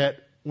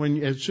that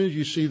as soon as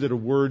you see that a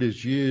word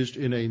is used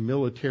in a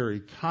military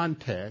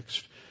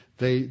context,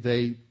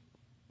 they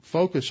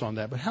focus on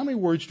that. But how many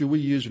words do we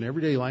use in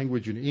everyday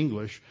language in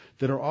English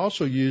that are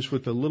also used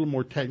with a little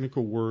more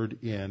technical word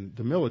in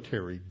the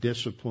military?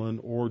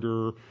 Discipline,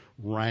 order,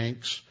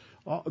 ranks.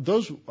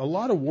 A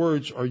lot of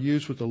words are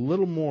used with a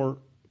little more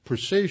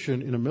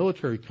precision in a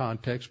military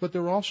context, but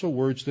there are also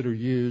words that are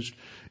used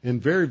in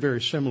very,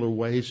 very similar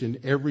ways in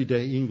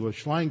everyday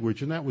English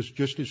language, and that was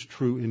just as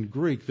true in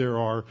Greek. There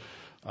are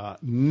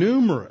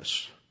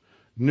numerous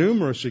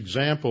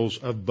examples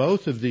of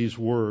both of these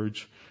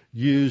words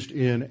used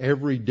in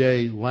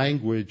everyday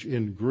language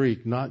in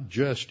Greek, not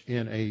just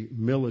in a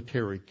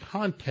military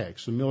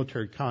context. The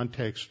military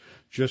context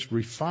just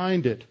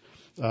refined it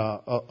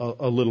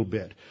a little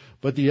bit.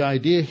 But the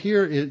idea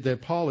here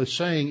that Paul is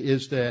saying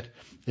is that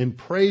in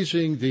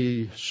praising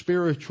the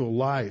spiritual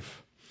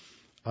life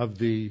of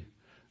the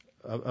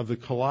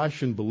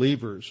Colossian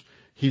believers,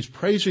 he's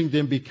praising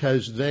them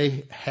because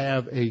they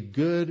have a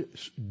good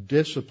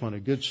discipline, a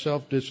good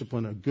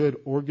self-discipline, a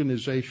good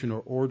organization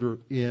or order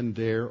in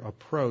their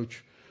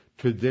approach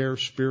to their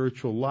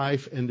spiritual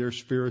life and their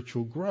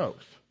spiritual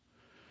growth.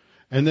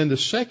 And then the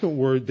second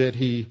word that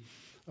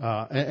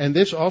and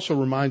this also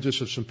reminds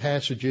us of some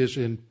passages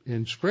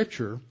in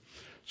Scripture,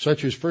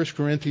 such as 1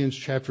 Corinthians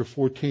chapter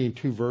 14,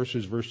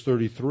 verse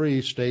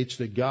 33 states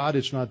that God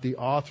is not the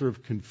author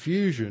of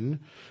confusion,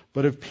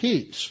 but of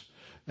peace,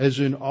 as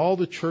in all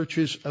the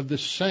churches of the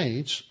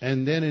saints.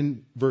 And then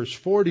in verse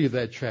 40 of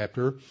that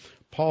chapter,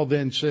 Paul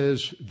then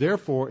says,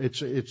 therefore,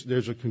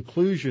 there's a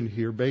conclusion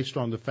here based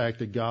on the fact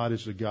that God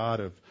is the God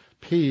of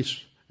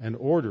peace and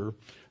order,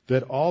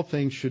 that all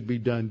things should be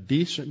done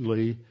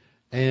decently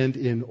and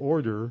in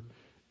order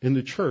in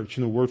the church.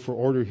 And the word for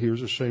order here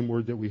is the same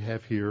word that we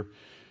have here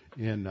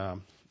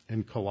in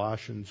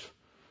Colossians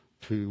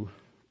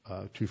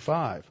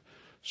 2:5.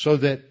 So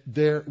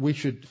that we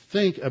should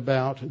think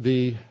about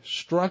the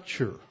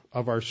structure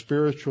of our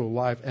spiritual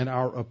life and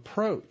our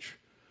approach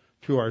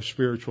to our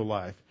spiritual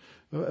life.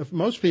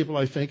 Most people,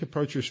 I think,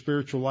 approach their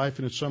spiritual life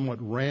in a somewhat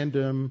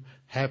random,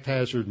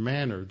 haphazard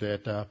manner.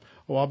 That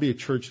I'll be at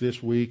church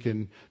this week,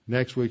 and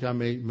next week I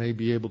may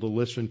be able to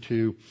listen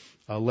to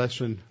a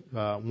lesson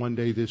one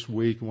day this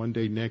week, one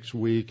day next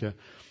week.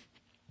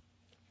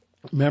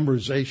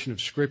 Memorization of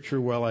Scripture.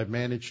 Well, I've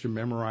managed to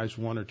memorize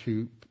one or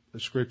two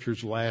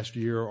Scriptures last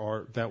year,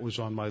 or that was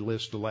on my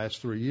list the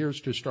last 3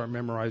 years to start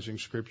memorizing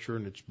Scripture,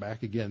 and it's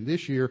back again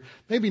this year.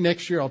 Maybe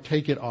next year I'll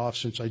take it off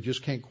since I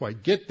just can't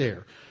quite get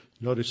there.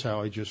 Notice how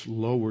I just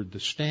lowered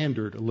the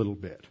standard a little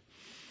bit.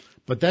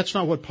 But that's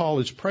not what Paul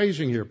is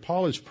praising here.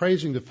 Paul is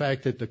praising the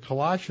fact that the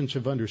Colossians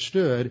have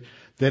understood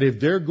that if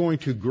they're going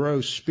to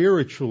grow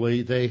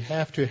spiritually, they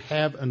have to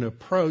have an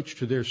approach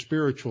to their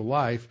spiritual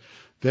life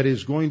that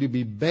is going to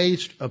be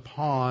based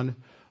upon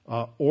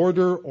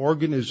order,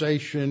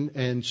 organization,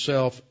 and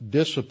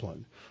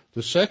self-discipline.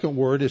 The second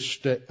word is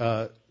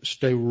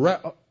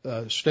stereoma,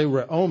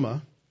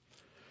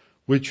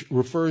 which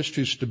refers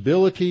to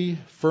stability,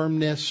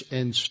 firmness,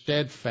 and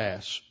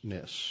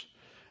steadfastness.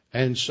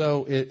 And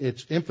so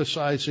it's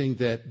emphasizing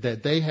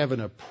that they have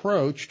an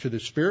approach to the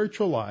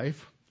spiritual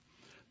life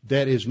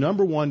that is,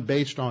 number one,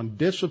 based on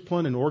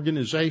discipline and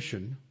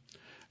organization,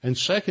 and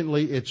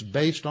secondly, it's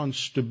based on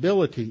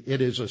stability.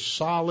 It is a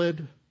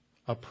solid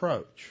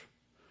approach.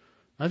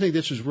 I think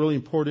this is really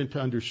important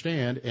to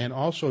understand, and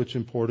also it's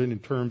important in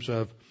terms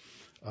of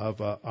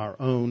our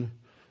own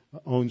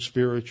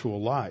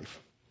spiritual life.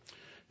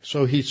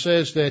 So he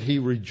says that he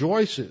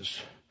rejoices.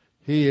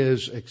 He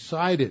is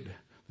excited.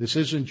 This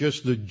isn't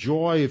just the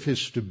joy of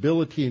his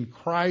stability in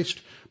Christ,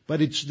 but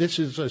this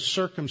is a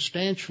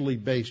circumstantially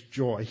based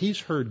joy. He's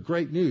heard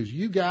great news.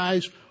 You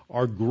guys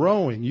are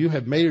growing. You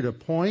have made it a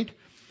point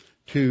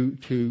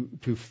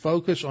to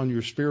focus on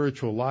your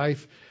spiritual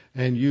life,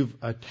 and you've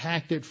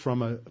attacked it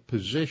from a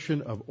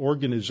position of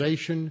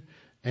organization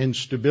and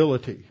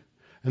stability.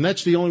 And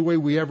that's the only way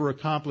we ever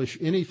accomplish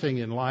anything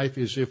in life,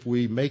 is if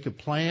we make a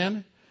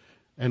plan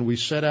and we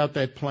set out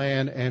that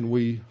plan and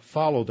we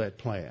follow that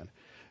plan.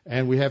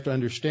 And we have to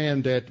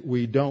understand that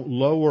we don't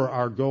lower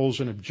our goals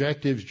and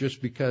objectives just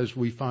because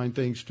we find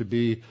things to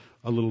be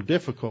a little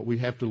difficult. We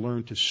have to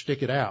learn to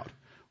stick it out.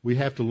 We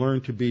have to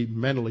learn to be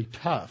mentally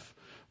tough.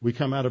 We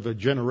come out of a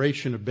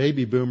generation of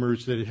baby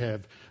boomers that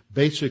have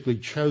basically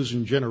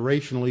chosen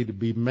generationally to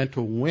be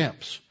mental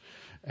wimps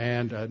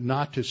and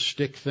not to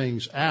stick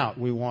things out.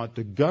 We want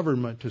the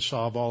government to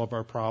solve all of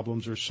our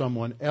problems or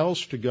someone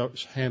else to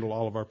handle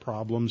all of our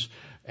problems,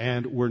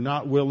 and we're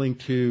not willing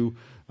to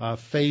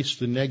face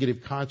the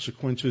negative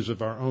consequences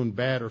of our own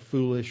bad or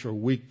foolish or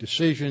weak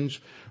decisions.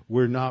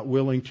 We're not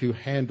willing to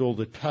handle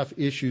the tough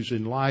issues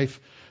in life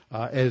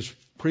as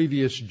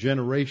previous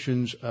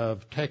generations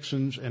of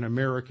Texans and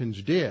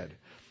Americans did.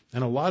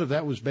 And a lot of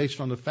that was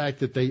based on the fact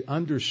that they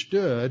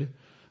understood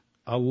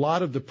a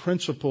lot of the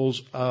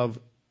principles of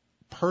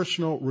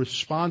personal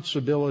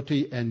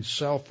responsibility and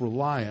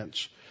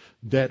self-reliance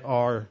that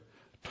are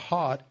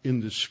taught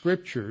in the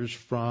Scriptures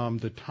from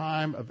the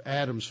time of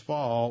Adam's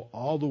fall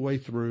all the way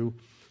through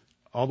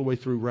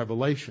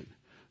Revelation.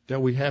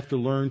 That we have to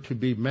learn to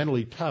be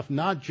mentally tough,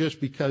 not just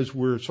because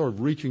we're sort of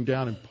reaching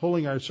down and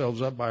pulling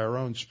ourselves up by our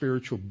own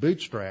spiritual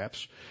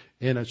bootstraps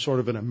in a sort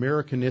of an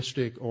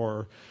Americanistic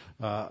or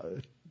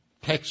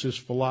Texas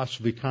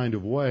philosophy kind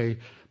of way,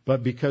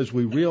 but because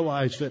we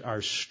realize that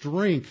our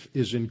strength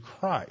is in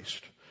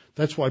Christ.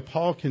 That's why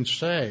Paul can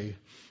say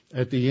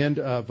at the end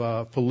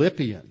of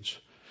Philippians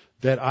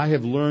that I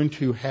have learned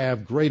to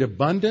have great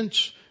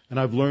abundance and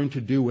I've learned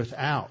to do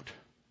without.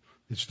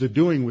 It's the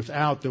doing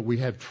without that we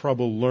have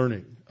trouble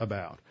learning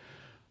about.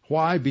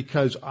 Why?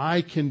 Because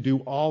I can do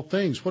all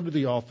things. What are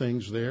the all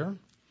things there?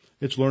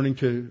 It's learning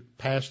to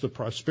pass the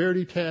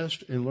prosperity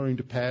test and learning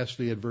to pass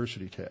the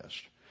adversity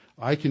test.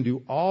 I can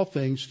do all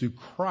things through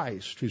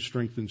Christ who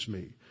strengthens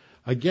me.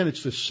 Again,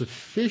 it's the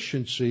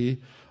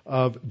sufficiency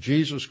of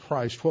Jesus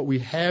Christ, what we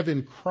have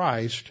in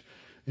Christ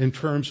in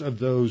terms of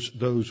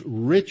those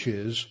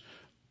riches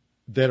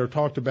that are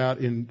talked about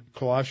in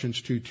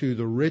Colossians 2:2,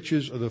 the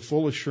riches of the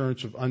full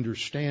assurance of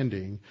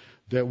understanding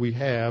that we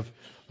have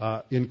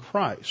in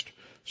Christ.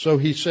 So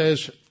he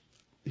says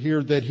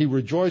here that he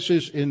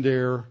rejoices in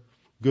their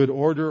good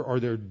order or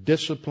their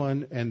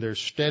discipline and their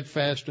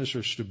steadfastness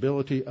or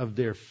stability of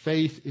their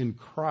faith in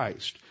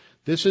Christ.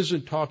 This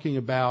isn't talking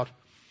about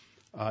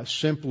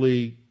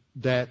simply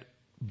that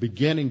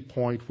beginning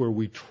point where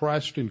we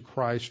trust in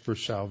Christ for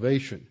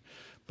salvation,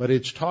 but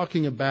it's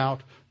talking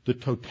about the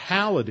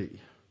totality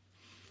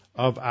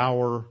of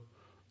our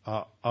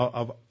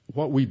of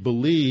what we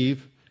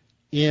believe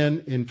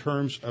in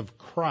terms of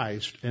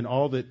Christ and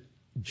all that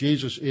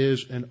Jesus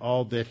is and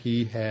all that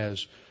he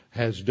has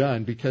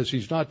done, because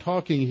he's not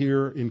talking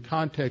here in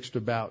context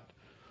about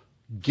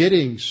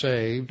getting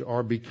saved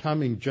or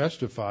becoming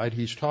justified.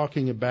 He's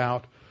talking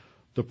about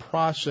the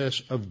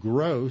process of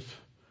growth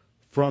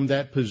from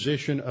that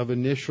position of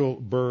initial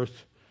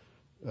birth,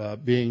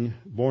 being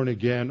born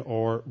again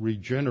or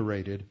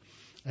regenerated.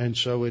 And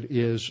so it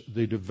is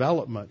the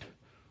development,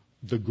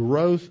 the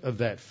growth of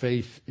that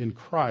faith in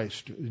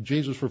Christ.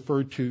 Jesus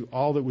referred to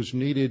all that was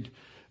needed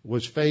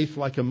was faith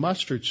like a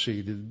mustard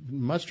seed. The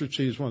mustard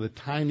seed is one of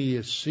the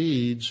tiniest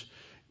seeds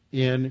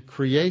in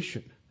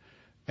creation.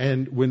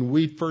 And when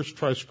we first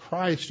trust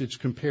Christ, it's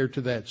compared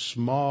to that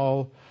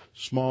small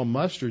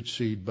mustard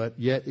seed, but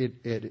yet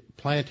it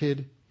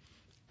planted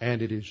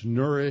and it is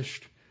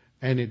nourished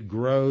and it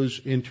grows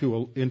into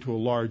a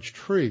large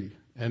tree.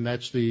 And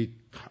that's the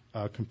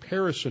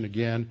comparison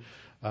again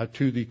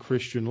to the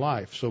Christian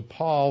life. So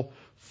Paul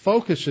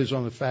focuses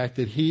on the fact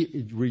that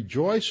he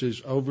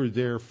rejoices over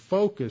their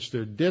focus,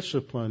 their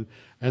discipline,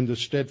 and the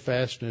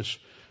steadfastness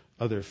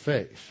of their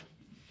faith.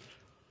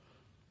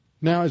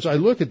 Now, as I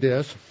look at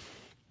this,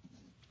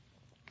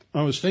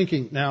 I was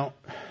thinking, now,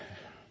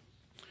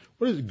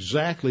 what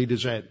exactly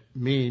does that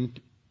mean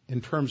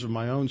in terms of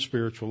my own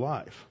spiritual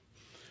life?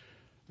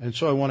 And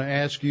so I want to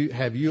ask you,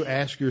 have you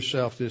asked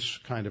yourself this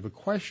kind of a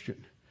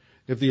question?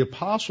 if the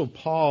Apostle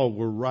Paul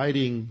were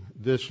writing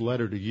this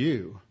letter to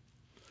you,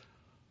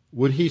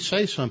 would he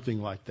say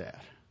something like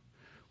that?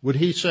 Would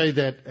he say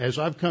that, as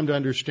I've come to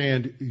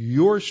understand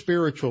your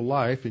spiritual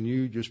life, and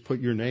you just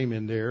put your name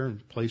in there in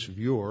place of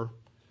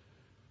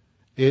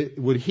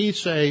would he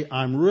say,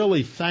 I'm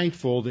really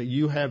thankful that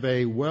you have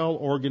a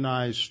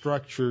well-organized,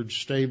 structured,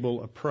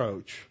 stable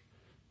approach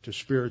to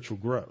spiritual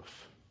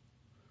growth?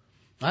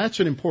 Now, that's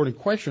an important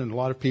question. A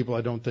lot of people,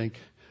 I don't think,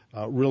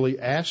 really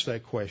ask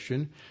that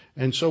question.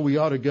 And so we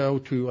ought to go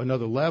to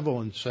another level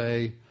and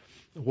say,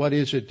 what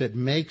is it that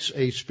makes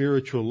a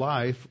spiritual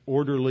life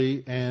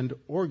orderly and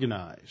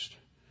organized?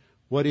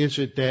 What is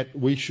it that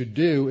we should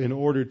do in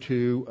order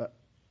to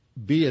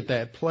be at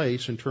that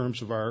place in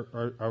terms of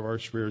our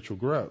spiritual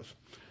growth?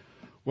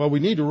 Well,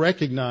 we need to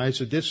recognize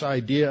that this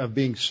idea of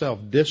being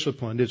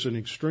self-disciplined is an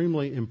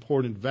extremely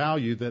important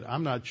value that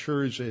I'm not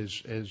sure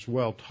is as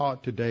well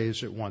taught today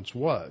as it once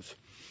was.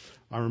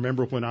 I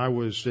remember when I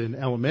was in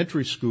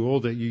elementary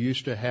school that you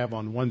used to have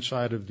on one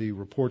side of the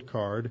report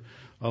card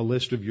a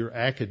list of your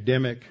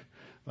academic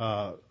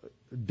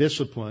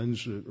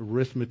disciplines,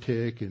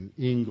 arithmetic and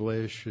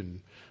English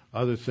and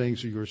other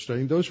things that you were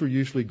studying. Those were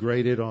usually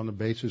graded on the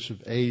basis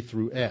of A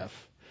through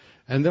F.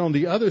 And then on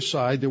the other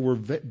side, there were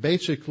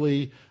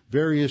basically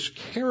various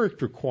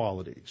character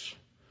qualities.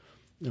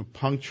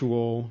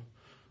 Punctual,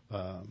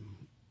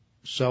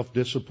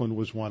 self-discipline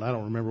was one. I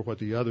don't remember what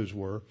the others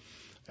were.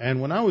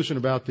 And when I was in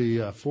about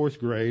the fourth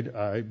grade,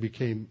 I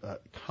became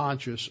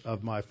conscious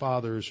of my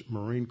father's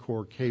Marine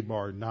Corps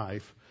K-bar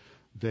knife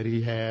that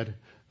he had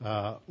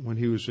when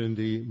he was in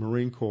the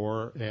Marine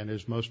Corps. And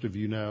as most of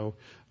you know,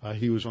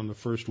 he was on the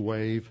first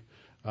wave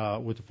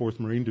with the 4th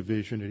Marine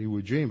Division at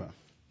Iwo Jima.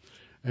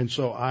 And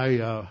so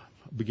I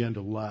began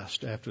to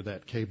lust after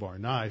that K-bar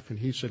knife. And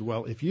he said,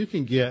 well, if you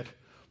can get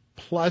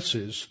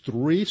pluses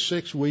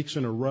 6 weeks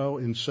in a row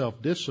in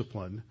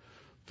self-discipline,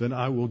 then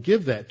I will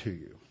give that to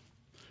you.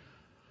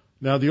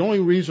 Now, the only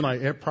reason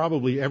I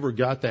probably ever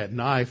got that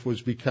knife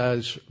was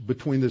because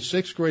between the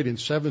 6th grade and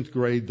 7th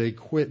grade, they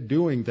quit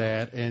doing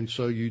that. And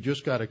so you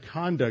just got a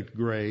conduct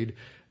grade.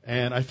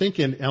 And I think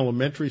in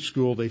elementary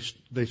school,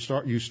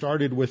 you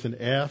started with an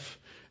F.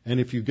 And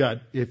if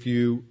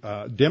you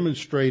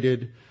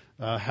demonstrated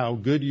how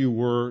good you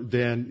were,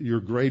 then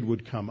your grade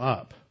would come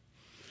up.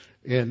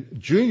 In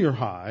junior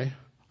high,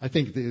 I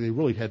think they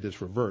really had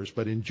this reversed,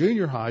 but in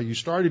junior high, you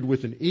started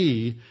with an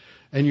E,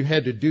 and you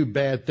had to do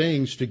bad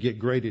things to get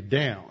graded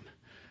down.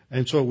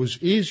 And so it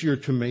was easier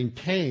to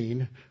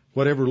maintain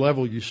whatever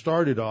level you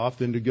started off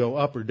than to go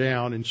up or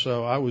down. And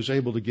so I was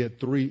able to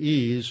get 3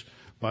 E's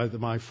by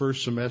my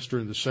first semester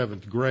in the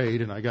 7th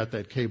grade, and I got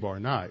that K-bar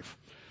knife.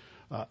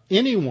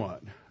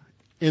 Anyone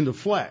in the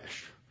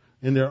flesh,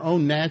 in their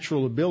own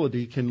natural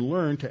ability, can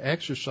learn to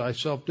exercise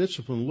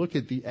self-discipline. Look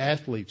at the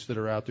athletes that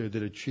are out there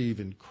that achieve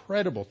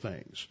incredible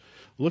things.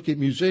 Look at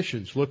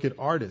musicians. Look at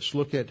artists.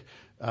 Look at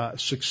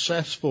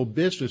successful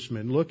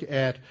businessmen. Look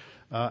at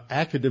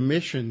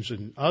academicians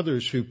and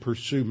others who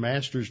pursue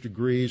master's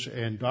degrees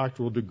and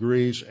doctoral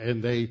degrees,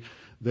 and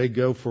they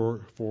go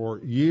for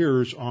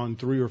years on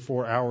 3 or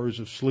 4 hours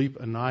of sleep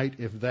a night,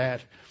 if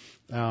that,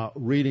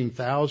 reading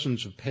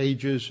thousands of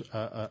pages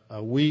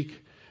a week,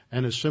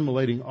 and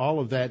assimilating all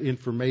of that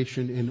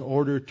information in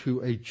order to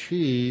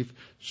achieve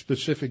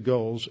specific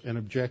goals and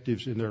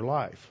objectives in their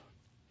life.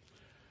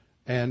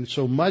 And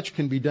so much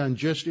can be done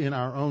just in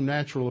our own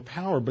natural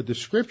power, but the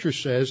Scripture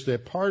says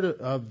that part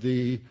of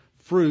the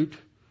fruit,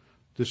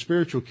 the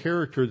spiritual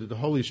character that the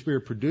Holy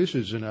Spirit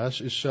produces in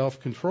us, is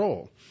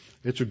self-control.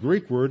 It's a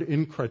Greek word,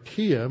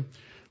 enkratia,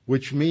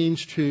 which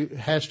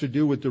has to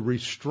do with the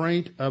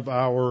restraint of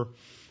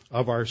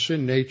our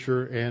sin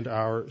nature and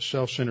our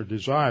self-centered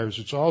desires.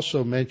 It's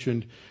also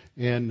mentioned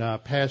in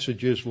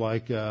passages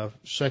like 2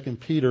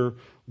 Peter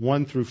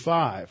 1 through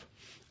 5.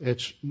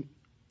 It's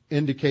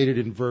indicated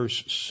in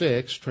verse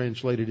 6,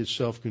 translated as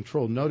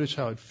self-control. Notice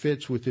how it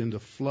fits within the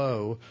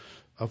flow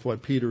of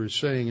what Peter is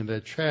saying in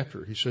that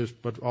chapter. He says,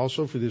 but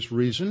also for this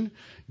reason,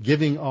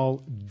 giving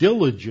all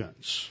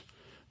diligence.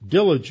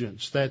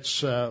 Diligence,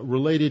 that's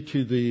related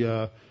to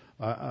the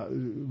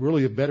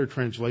really a better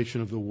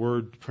translation of the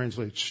word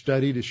translated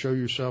study, to show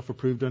yourself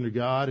approved unto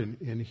God.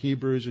 In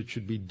Hebrews, it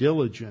should be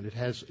diligent.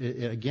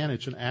 Again,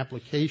 it's an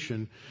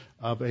application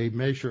of a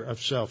measure of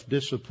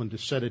self-discipline to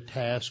set a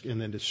task and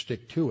then to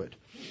stick to it.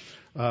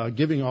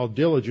 Giving all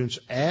diligence,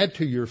 add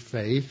to your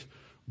faith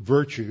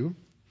virtue,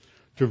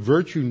 to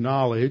virtue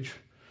knowledge,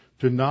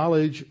 to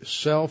knowledge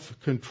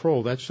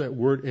self-control. That's that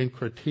word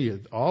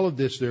enkratia. All of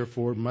this,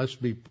 therefore,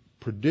 must be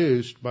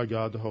produced by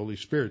God the Holy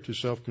Spirit. To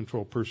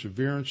self-control,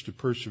 perseverance, to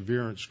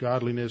perseverance,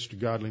 godliness, to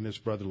godliness,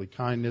 brotherly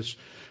kindness,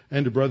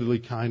 and to brotherly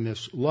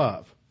kindness,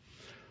 love.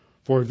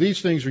 For if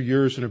these things are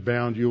yours and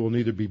abound, you will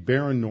neither be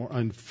barren nor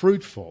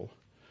unfruitful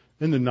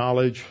in the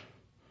knowledge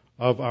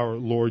of our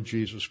Lord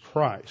Jesus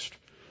Christ.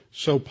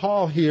 So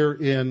Paul here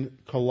in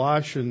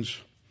Colossians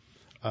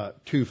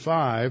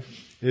 2:5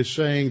 is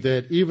saying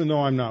that even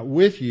though I'm not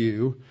with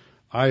you,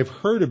 I have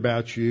heard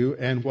about you,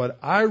 and what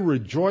I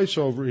rejoice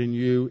over in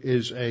you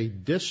is a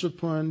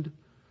disciplined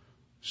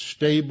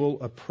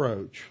stable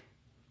approach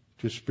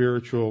to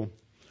spiritual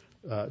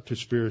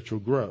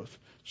growth.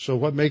 So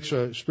what makes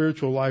a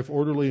spiritual life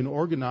orderly and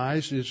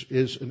organized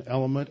is an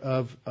element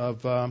of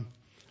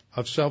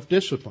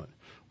self-discipline.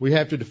 We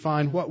have to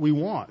define what we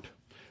want.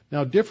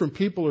 Now, different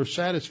people are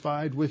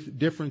satisfied with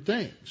different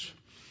things.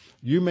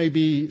 You may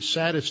be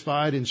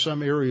satisfied in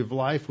some area of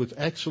life with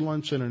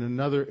excellence and in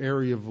another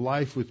area of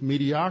life with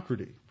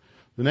mediocrity.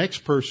 The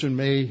next person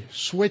may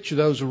switch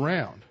those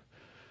around.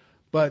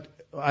 But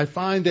I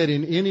find that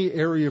in any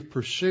area of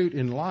pursuit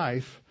in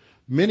life,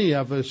 many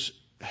of us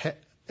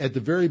at the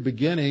very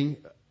beginning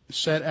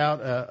set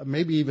out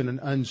maybe even an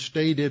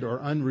unstated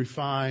or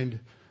unrefined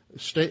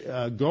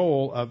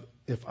goal of,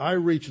 if I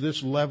reach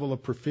this level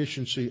of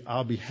proficiency,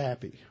 I'll be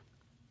happy.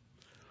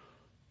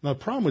 Now, the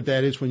problem with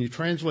that is when you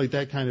translate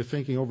that kind of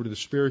thinking over to the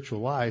spiritual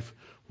life,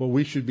 what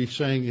we should be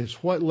saying is,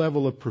 what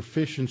level of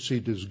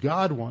proficiency does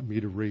God want me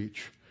to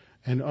reach?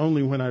 And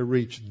only when I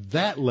reach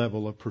that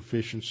level of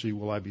proficiency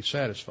will I be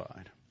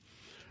satisfied.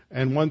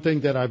 And one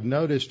thing that I've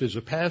noticed as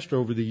a pastor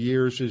over the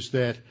years is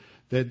that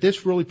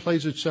this really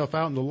plays itself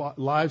out in the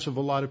lives of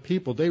a lot of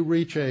people. They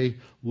reach a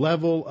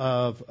level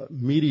of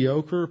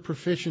mediocre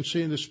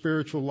proficiency in the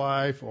spiritual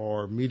life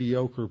or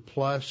mediocre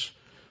plus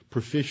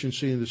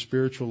proficiency in the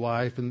spiritual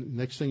life, and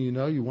next thing you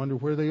know, you wonder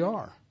where they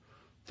are.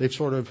 They've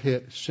sort of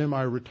hit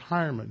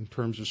semi-retirement in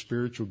terms of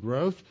spiritual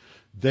growth.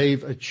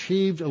 They've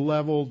achieved a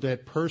level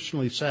that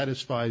personally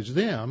satisfies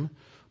them,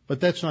 but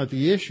that's not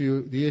the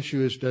issue. The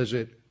issue is, does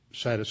it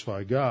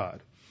satisfy God?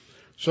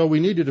 So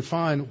we need to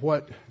define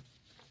what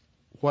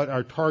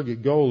our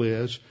target goal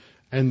is,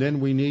 and then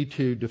we need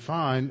to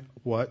define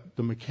what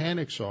the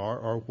mechanics are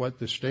or what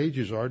the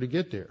stages are to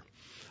get there.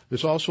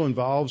 This also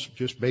involves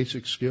just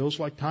basic skills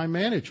like time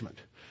management.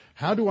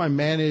 How do I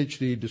manage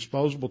the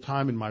disposable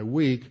time in my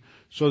week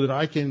so that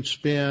I can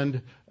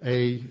spend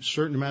a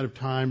certain amount of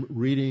time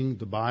reading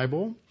the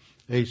Bible,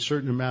 a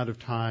certain amount of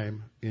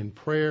time in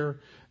prayer,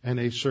 and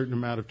a certain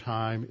amount of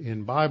time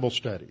in Bible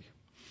study?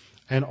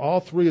 And all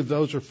three of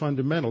those are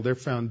fundamental. They're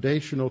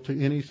foundational to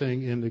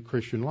anything in the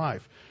Christian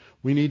life.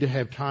 We need to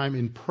have time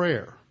in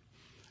prayer.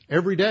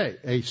 Every day,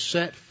 a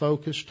set,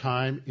 focused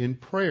time in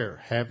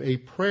prayer. Have a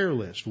prayer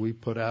list. We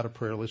put out a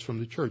prayer list from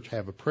the church.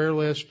 Have a prayer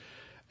list,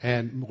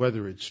 and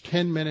whether it's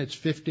 10 minutes,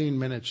 15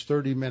 minutes,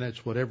 30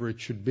 minutes, whatever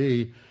it should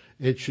be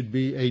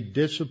a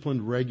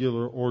disciplined,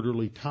 regular,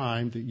 orderly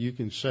time that you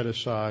can set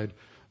aside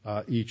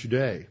each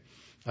day.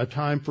 A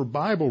time for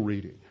Bible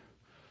reading.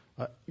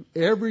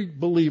 Every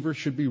believer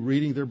should be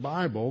reading their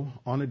Bible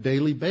on a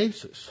daily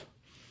basis.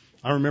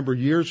 I remember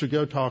years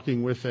ago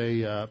talking with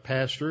a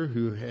pastor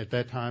who at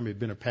that time had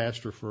been a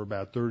pastor for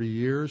about 30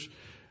 years,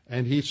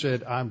 and he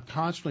said, I'm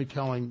constantly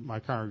telling my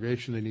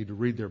congregation they need to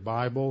read their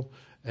Bible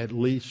at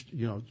least,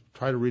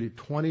 try to read it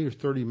 20 or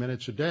 30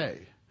 minutes a day.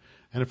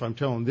 And if I'm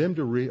telling them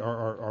to read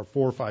or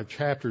 4 or 5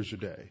 chapters a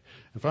day,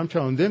 if I'm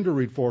telling them to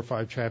read 4 or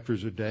 5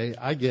 chapters a day,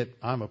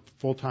 I'm a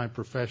full-time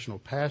professional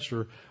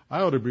pastor,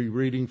 I ought to be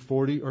reading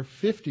 40 or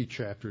 50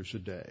 chapters a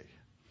day.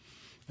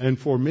 And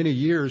for many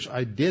years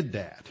I did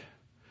that.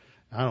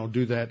 I don't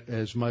do that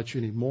as much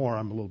anymore.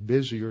 I'm a little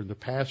busier in the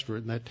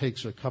pastorate, and that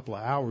takes a couple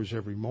of hours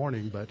every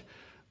morning. But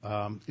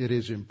it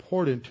is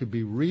important to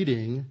be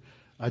reading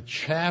a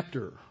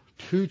chapter,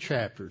 2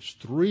 chapters,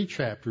 3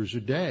 chapters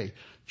a day,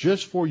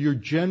 just for your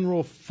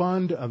general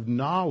fund of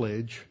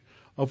knowledge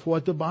of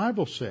what the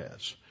Bible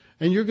says.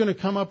 And you're going to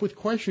come up with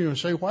questions and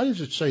say, why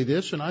does it say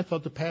this? And I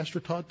thought the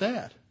pastor taught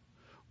that.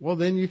 Well,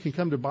 then you can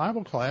come to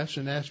Bible class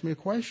and ask me a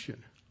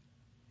question.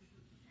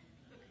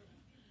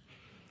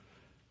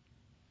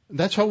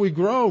 That's how we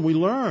grow. We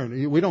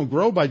learn. We don't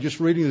grow by just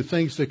reading the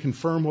things that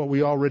confirm what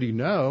we already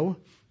know.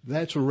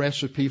 That's a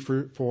recipe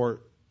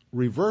for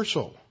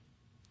reversal.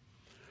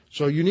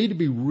 So you need to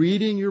be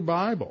reading your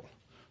Bible,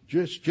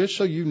 just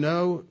so you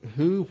know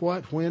who,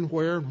 what, when,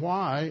 where, and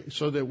why,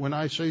 so that when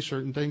I say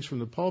certain things from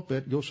the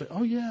pulpit, you'll say,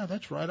 oh yeah,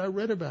 that's right, I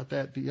read about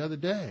that the other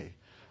day.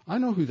 I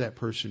know who that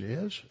person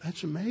is.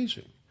 That's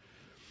amazing.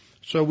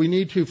 So we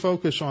need to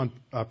focus on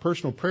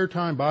personal prayer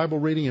time, Bible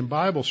reading, and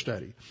Bible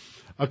study.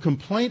 A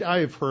complaint I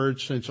have heard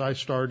since I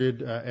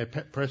started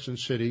at Preston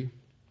City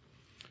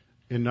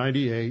in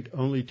 98,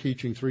 only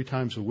teaching 3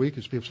 times a week,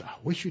 is people say, I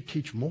wish you'd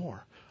teach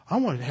more. I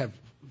want to have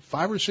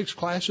 5 or 6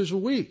 classes a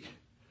week.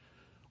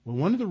 Well,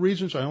 one of the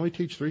reasons I only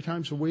teach 3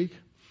 times a week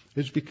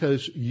is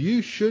because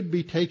you should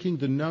be taking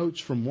the notes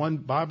from one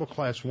Bible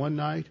class one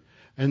night,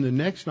 and the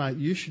next night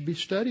you should be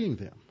studying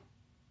them.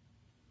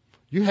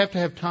 You have to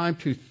have time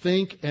to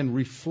think and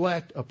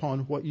reflect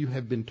upon what you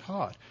have been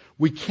taught.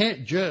 We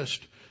can't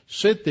just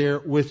sit there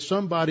with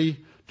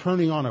somebody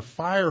turning on a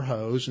fire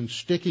hose and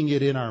sticking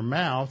it in our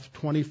mouth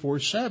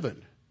 24/7.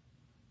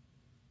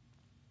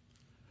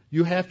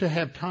 You have to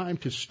have time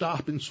to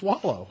stop and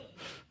swallow,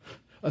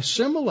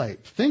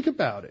 assimilate, think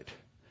about it.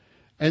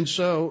 And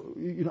so,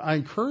 I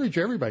encourage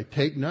everybody,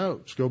 take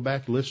notes, go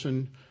back,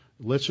 listen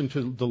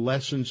to the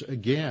lessons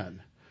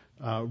again,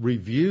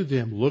 review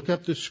them, look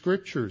up the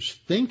scriptures,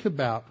 think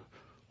about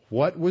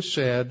what was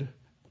said,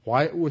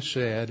 why it was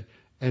said,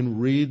 and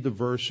read the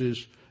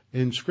verses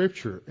in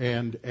Scripture.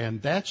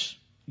 And that's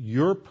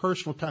your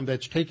personal time.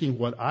 That's taking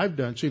what I've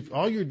done. See, if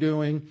all you're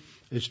doing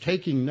is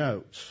taking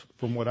notes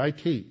from what I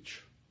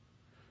teach,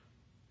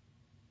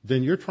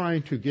 then you're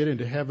trying to get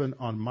into heaven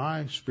on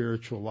my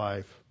spiritual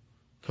life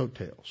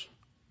coattails.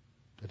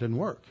 That doesn't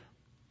work.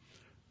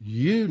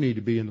 You need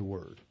to be in the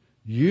Word.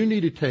 You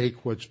need to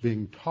take what's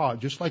being taught,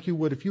 just like you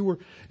would if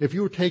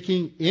you were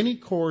taking any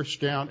course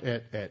down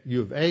at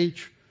U of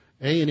H,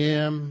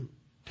 A&M,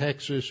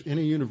 Texas,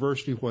 any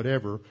university,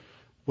 whatever.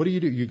 What do?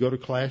 You go to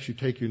class, you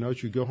take your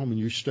notes, you go home and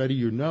you study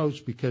your notes,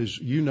 because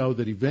you know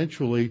that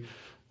eventually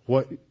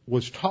what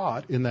was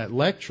taught in that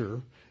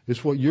lecture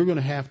is what you're going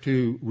to have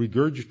to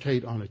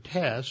regurgitate on a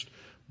test.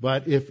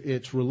 But if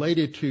it's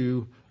related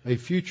to a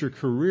future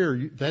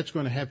career, that's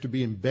going to have to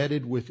be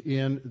embedded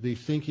within the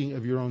thinking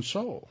of your own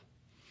soul.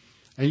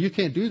 And you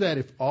can't do that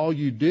if all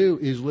you do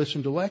is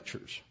listen to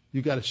lectures.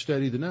 You've got to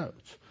study the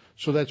notes.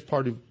 So that's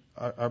part of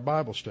our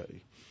Bible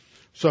study.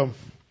 So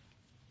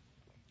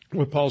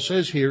what Paul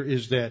says here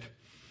is that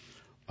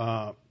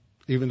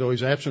even though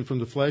he's absent from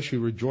the flesh, he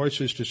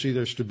rejoices to see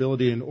their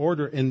stability and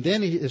order. And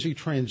then as he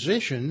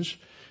transitions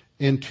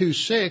in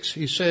 2:6,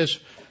 he says,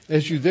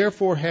 as you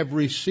therefore have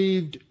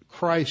received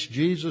Christ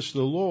Jesus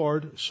the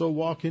Lord, so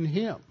walk in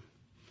him.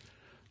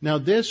 Now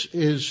this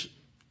is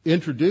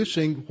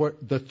introducing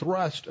what the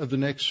thrust of the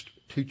next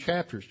two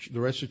chapters, the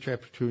rest of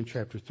chapter 2 and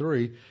chapter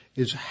 3,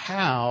 is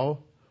how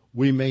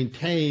we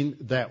maintain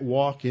that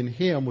walk in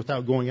him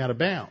without going out of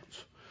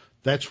bounds.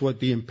 That's what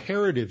the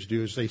imperatives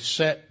do, is they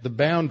set the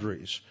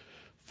boundaries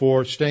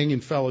for staying in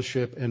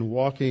fellowship and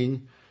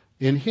walking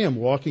in him.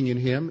 Walking in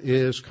him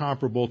is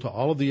comparable to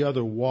all of the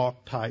other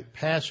walk-type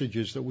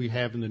passages that we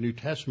have in the New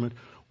Testament,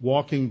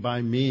 walking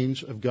by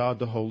means of God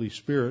the Holy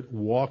Spirit,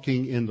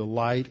 walking in the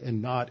light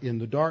and not in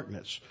the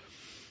darkness.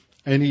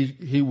 And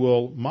he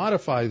will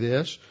modify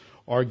this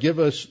or give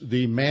us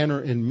the manner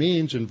and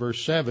means in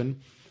verse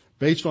 7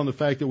 based on the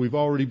fact that we've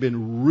already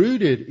been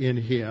rooted in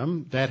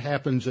him. That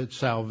happens at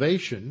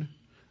salvation,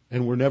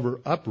 and we're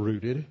never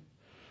uprooted.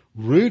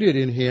 Rooted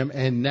in him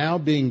and now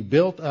being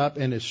built up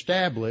and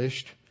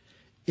established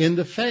in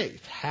the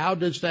faith. How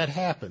does that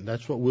happen?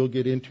 That's what we'll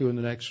get into in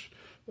the next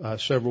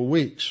several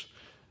weeks.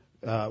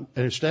 And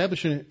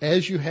establishing it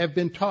as you have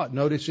been taught.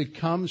 Notice it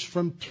comes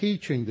from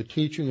teaching, the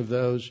teaching of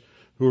those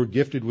who are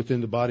gifted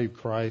within the body of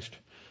Christ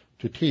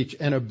to teach,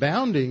 and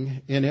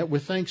abounding in it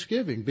with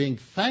thanksgiving, being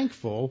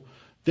thankful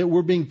that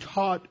we're being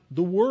taught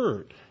the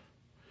Word.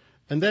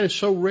 And that is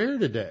so rare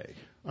today.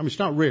 I mean, it's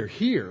not rare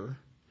here,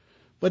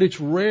 but it's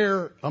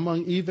rare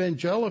among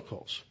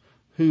evangelicals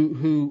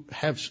who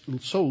have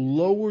so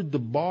lowered the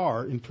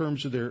bar in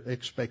terms of their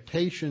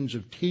expectations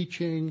of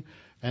teaching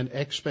and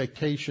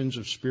expectations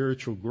of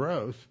spiritual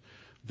growth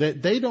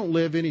that they don't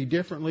live any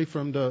differently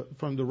from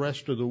the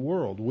rest of the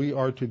world. We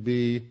are to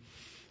be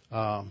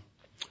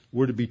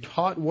we're to be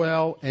taught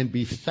well and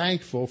be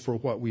thankful for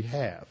what we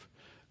have.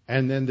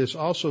 And then this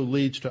also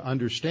leads to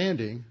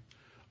understanding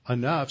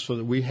enough so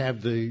that we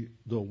have the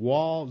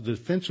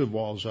defensive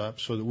walls up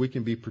so that we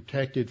can be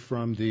protected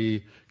from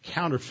the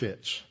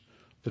counterfeits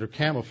that are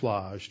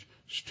camouflaged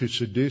to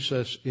seduce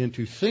us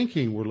into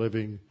thinking we're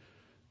living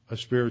a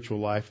spiritual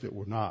life that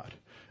we're not.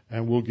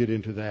 And we'll get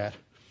into that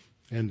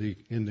in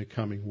the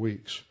coming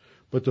weeks.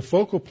 But the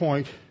focal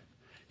point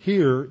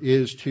here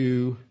is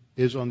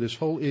on this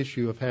whole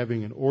issue of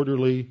having an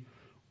orderly,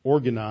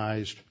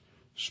 organized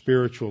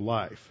spiritual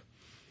life.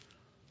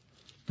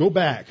 Go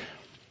back.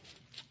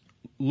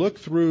 Look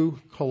through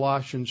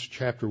Colossians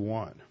chapter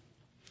 1.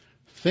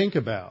 Think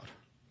about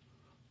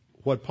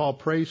what Paul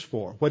prays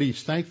for, what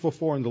he's thankful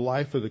for in the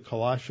life of the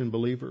Colossian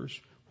believers,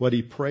 what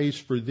he prays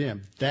for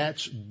them.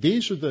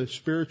 These are the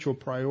spiritual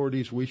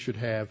priorities we should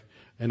have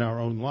in our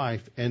own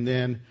life. And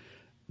then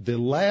the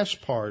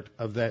last part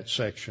of that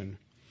section,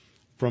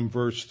 from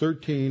verse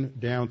 13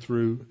 down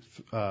through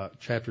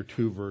chapter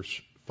 2,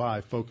 verse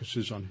 5,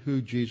 focuses on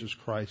who Jesus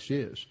Christ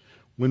is.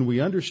 When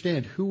we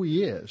understand who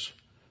he is,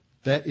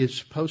 that is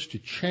supposed to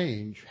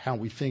change how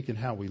we think and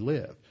how we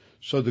live.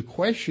 So the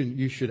question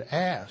you should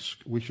ask,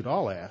 we should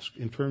all ask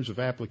in terms of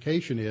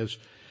application is,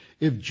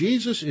 if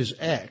Jesus is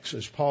X,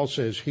 as Paul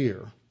says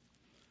here,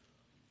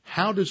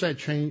 how does that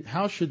change?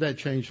 How should that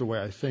change the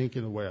way I think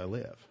and the way I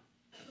live?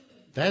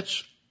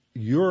 That's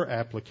your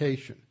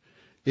application.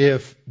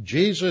 If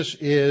Jesus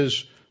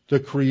is the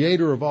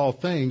creator of all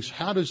things,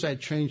 how does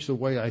that change the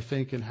way I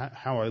think and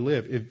how I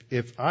live?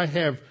 If I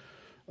have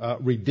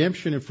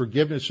redemption and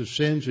forgiveness of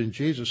sins in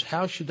Jesus,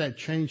 how should that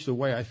change the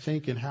way I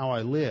think and how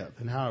I live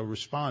and how I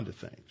respond to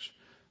things?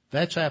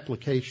 That's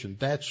application.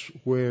 That's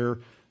where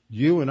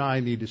you and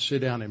I need to sit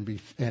down and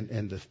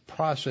the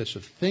process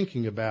of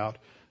thinking about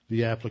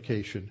the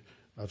application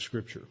of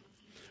Scripture.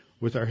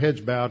 With our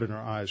heads bowed and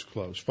our eyes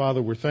closed.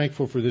 Father, we're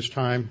thankful for this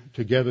time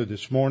together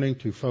this morning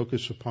to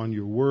focus upon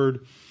your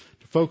word,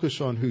 to focus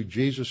on who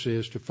Jesus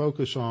is, to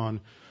focus on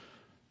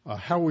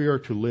how we are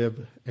to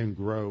live and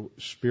grow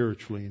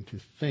spiritually and to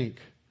think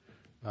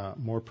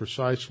more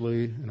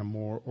precisely in a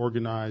more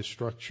organized,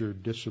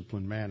 structured,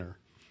 disciplined manner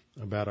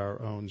about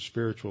our own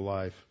spiritual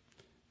life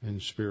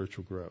and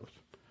spiritual growth.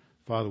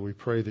 Father, we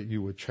pray that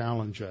you would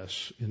challenge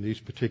us in these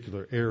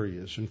particular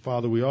areas. And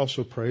Father, we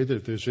also pray that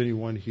if there's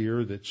anyone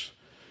here that's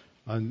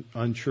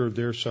unsure of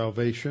their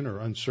salvation or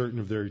uncertain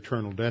of their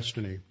eternal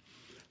destiny,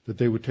 that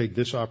they would take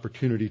this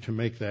opportunity to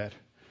make that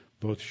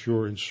both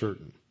sure and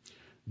certain.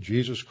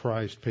 Jesus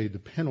Christ paid the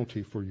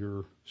penalty for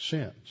your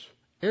sins,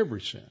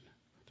 every sin.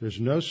 There's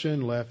no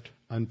sin left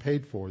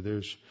unpaid for.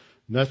 There's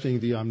nothing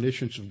the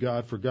omniscience of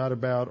God forgot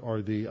about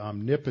or the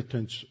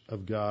omnipotence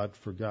of God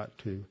forgot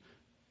to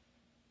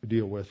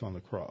deal with on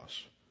the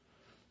cross.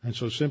 And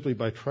so simply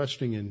by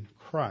trusting in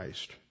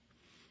Christ,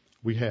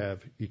 we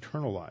have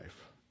eternal life,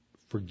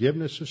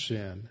 forgiveness of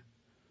sin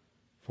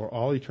for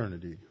all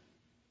eternity,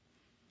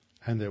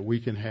 and that we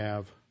can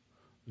have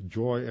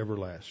joy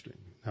everlasting.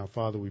 Now,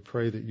 Father, we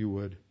pray that you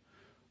would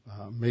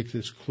make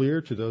this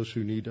clear to those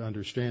who need to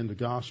understand the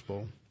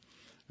gospel.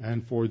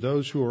 And for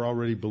those who are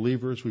already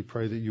believers, we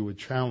pray that you would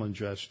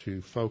challenge us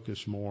to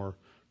focus more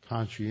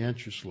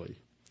conscientiously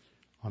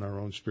on our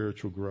own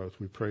spiritual growth.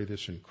 We pray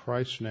this in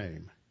Christ's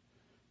name.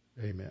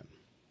 Amen.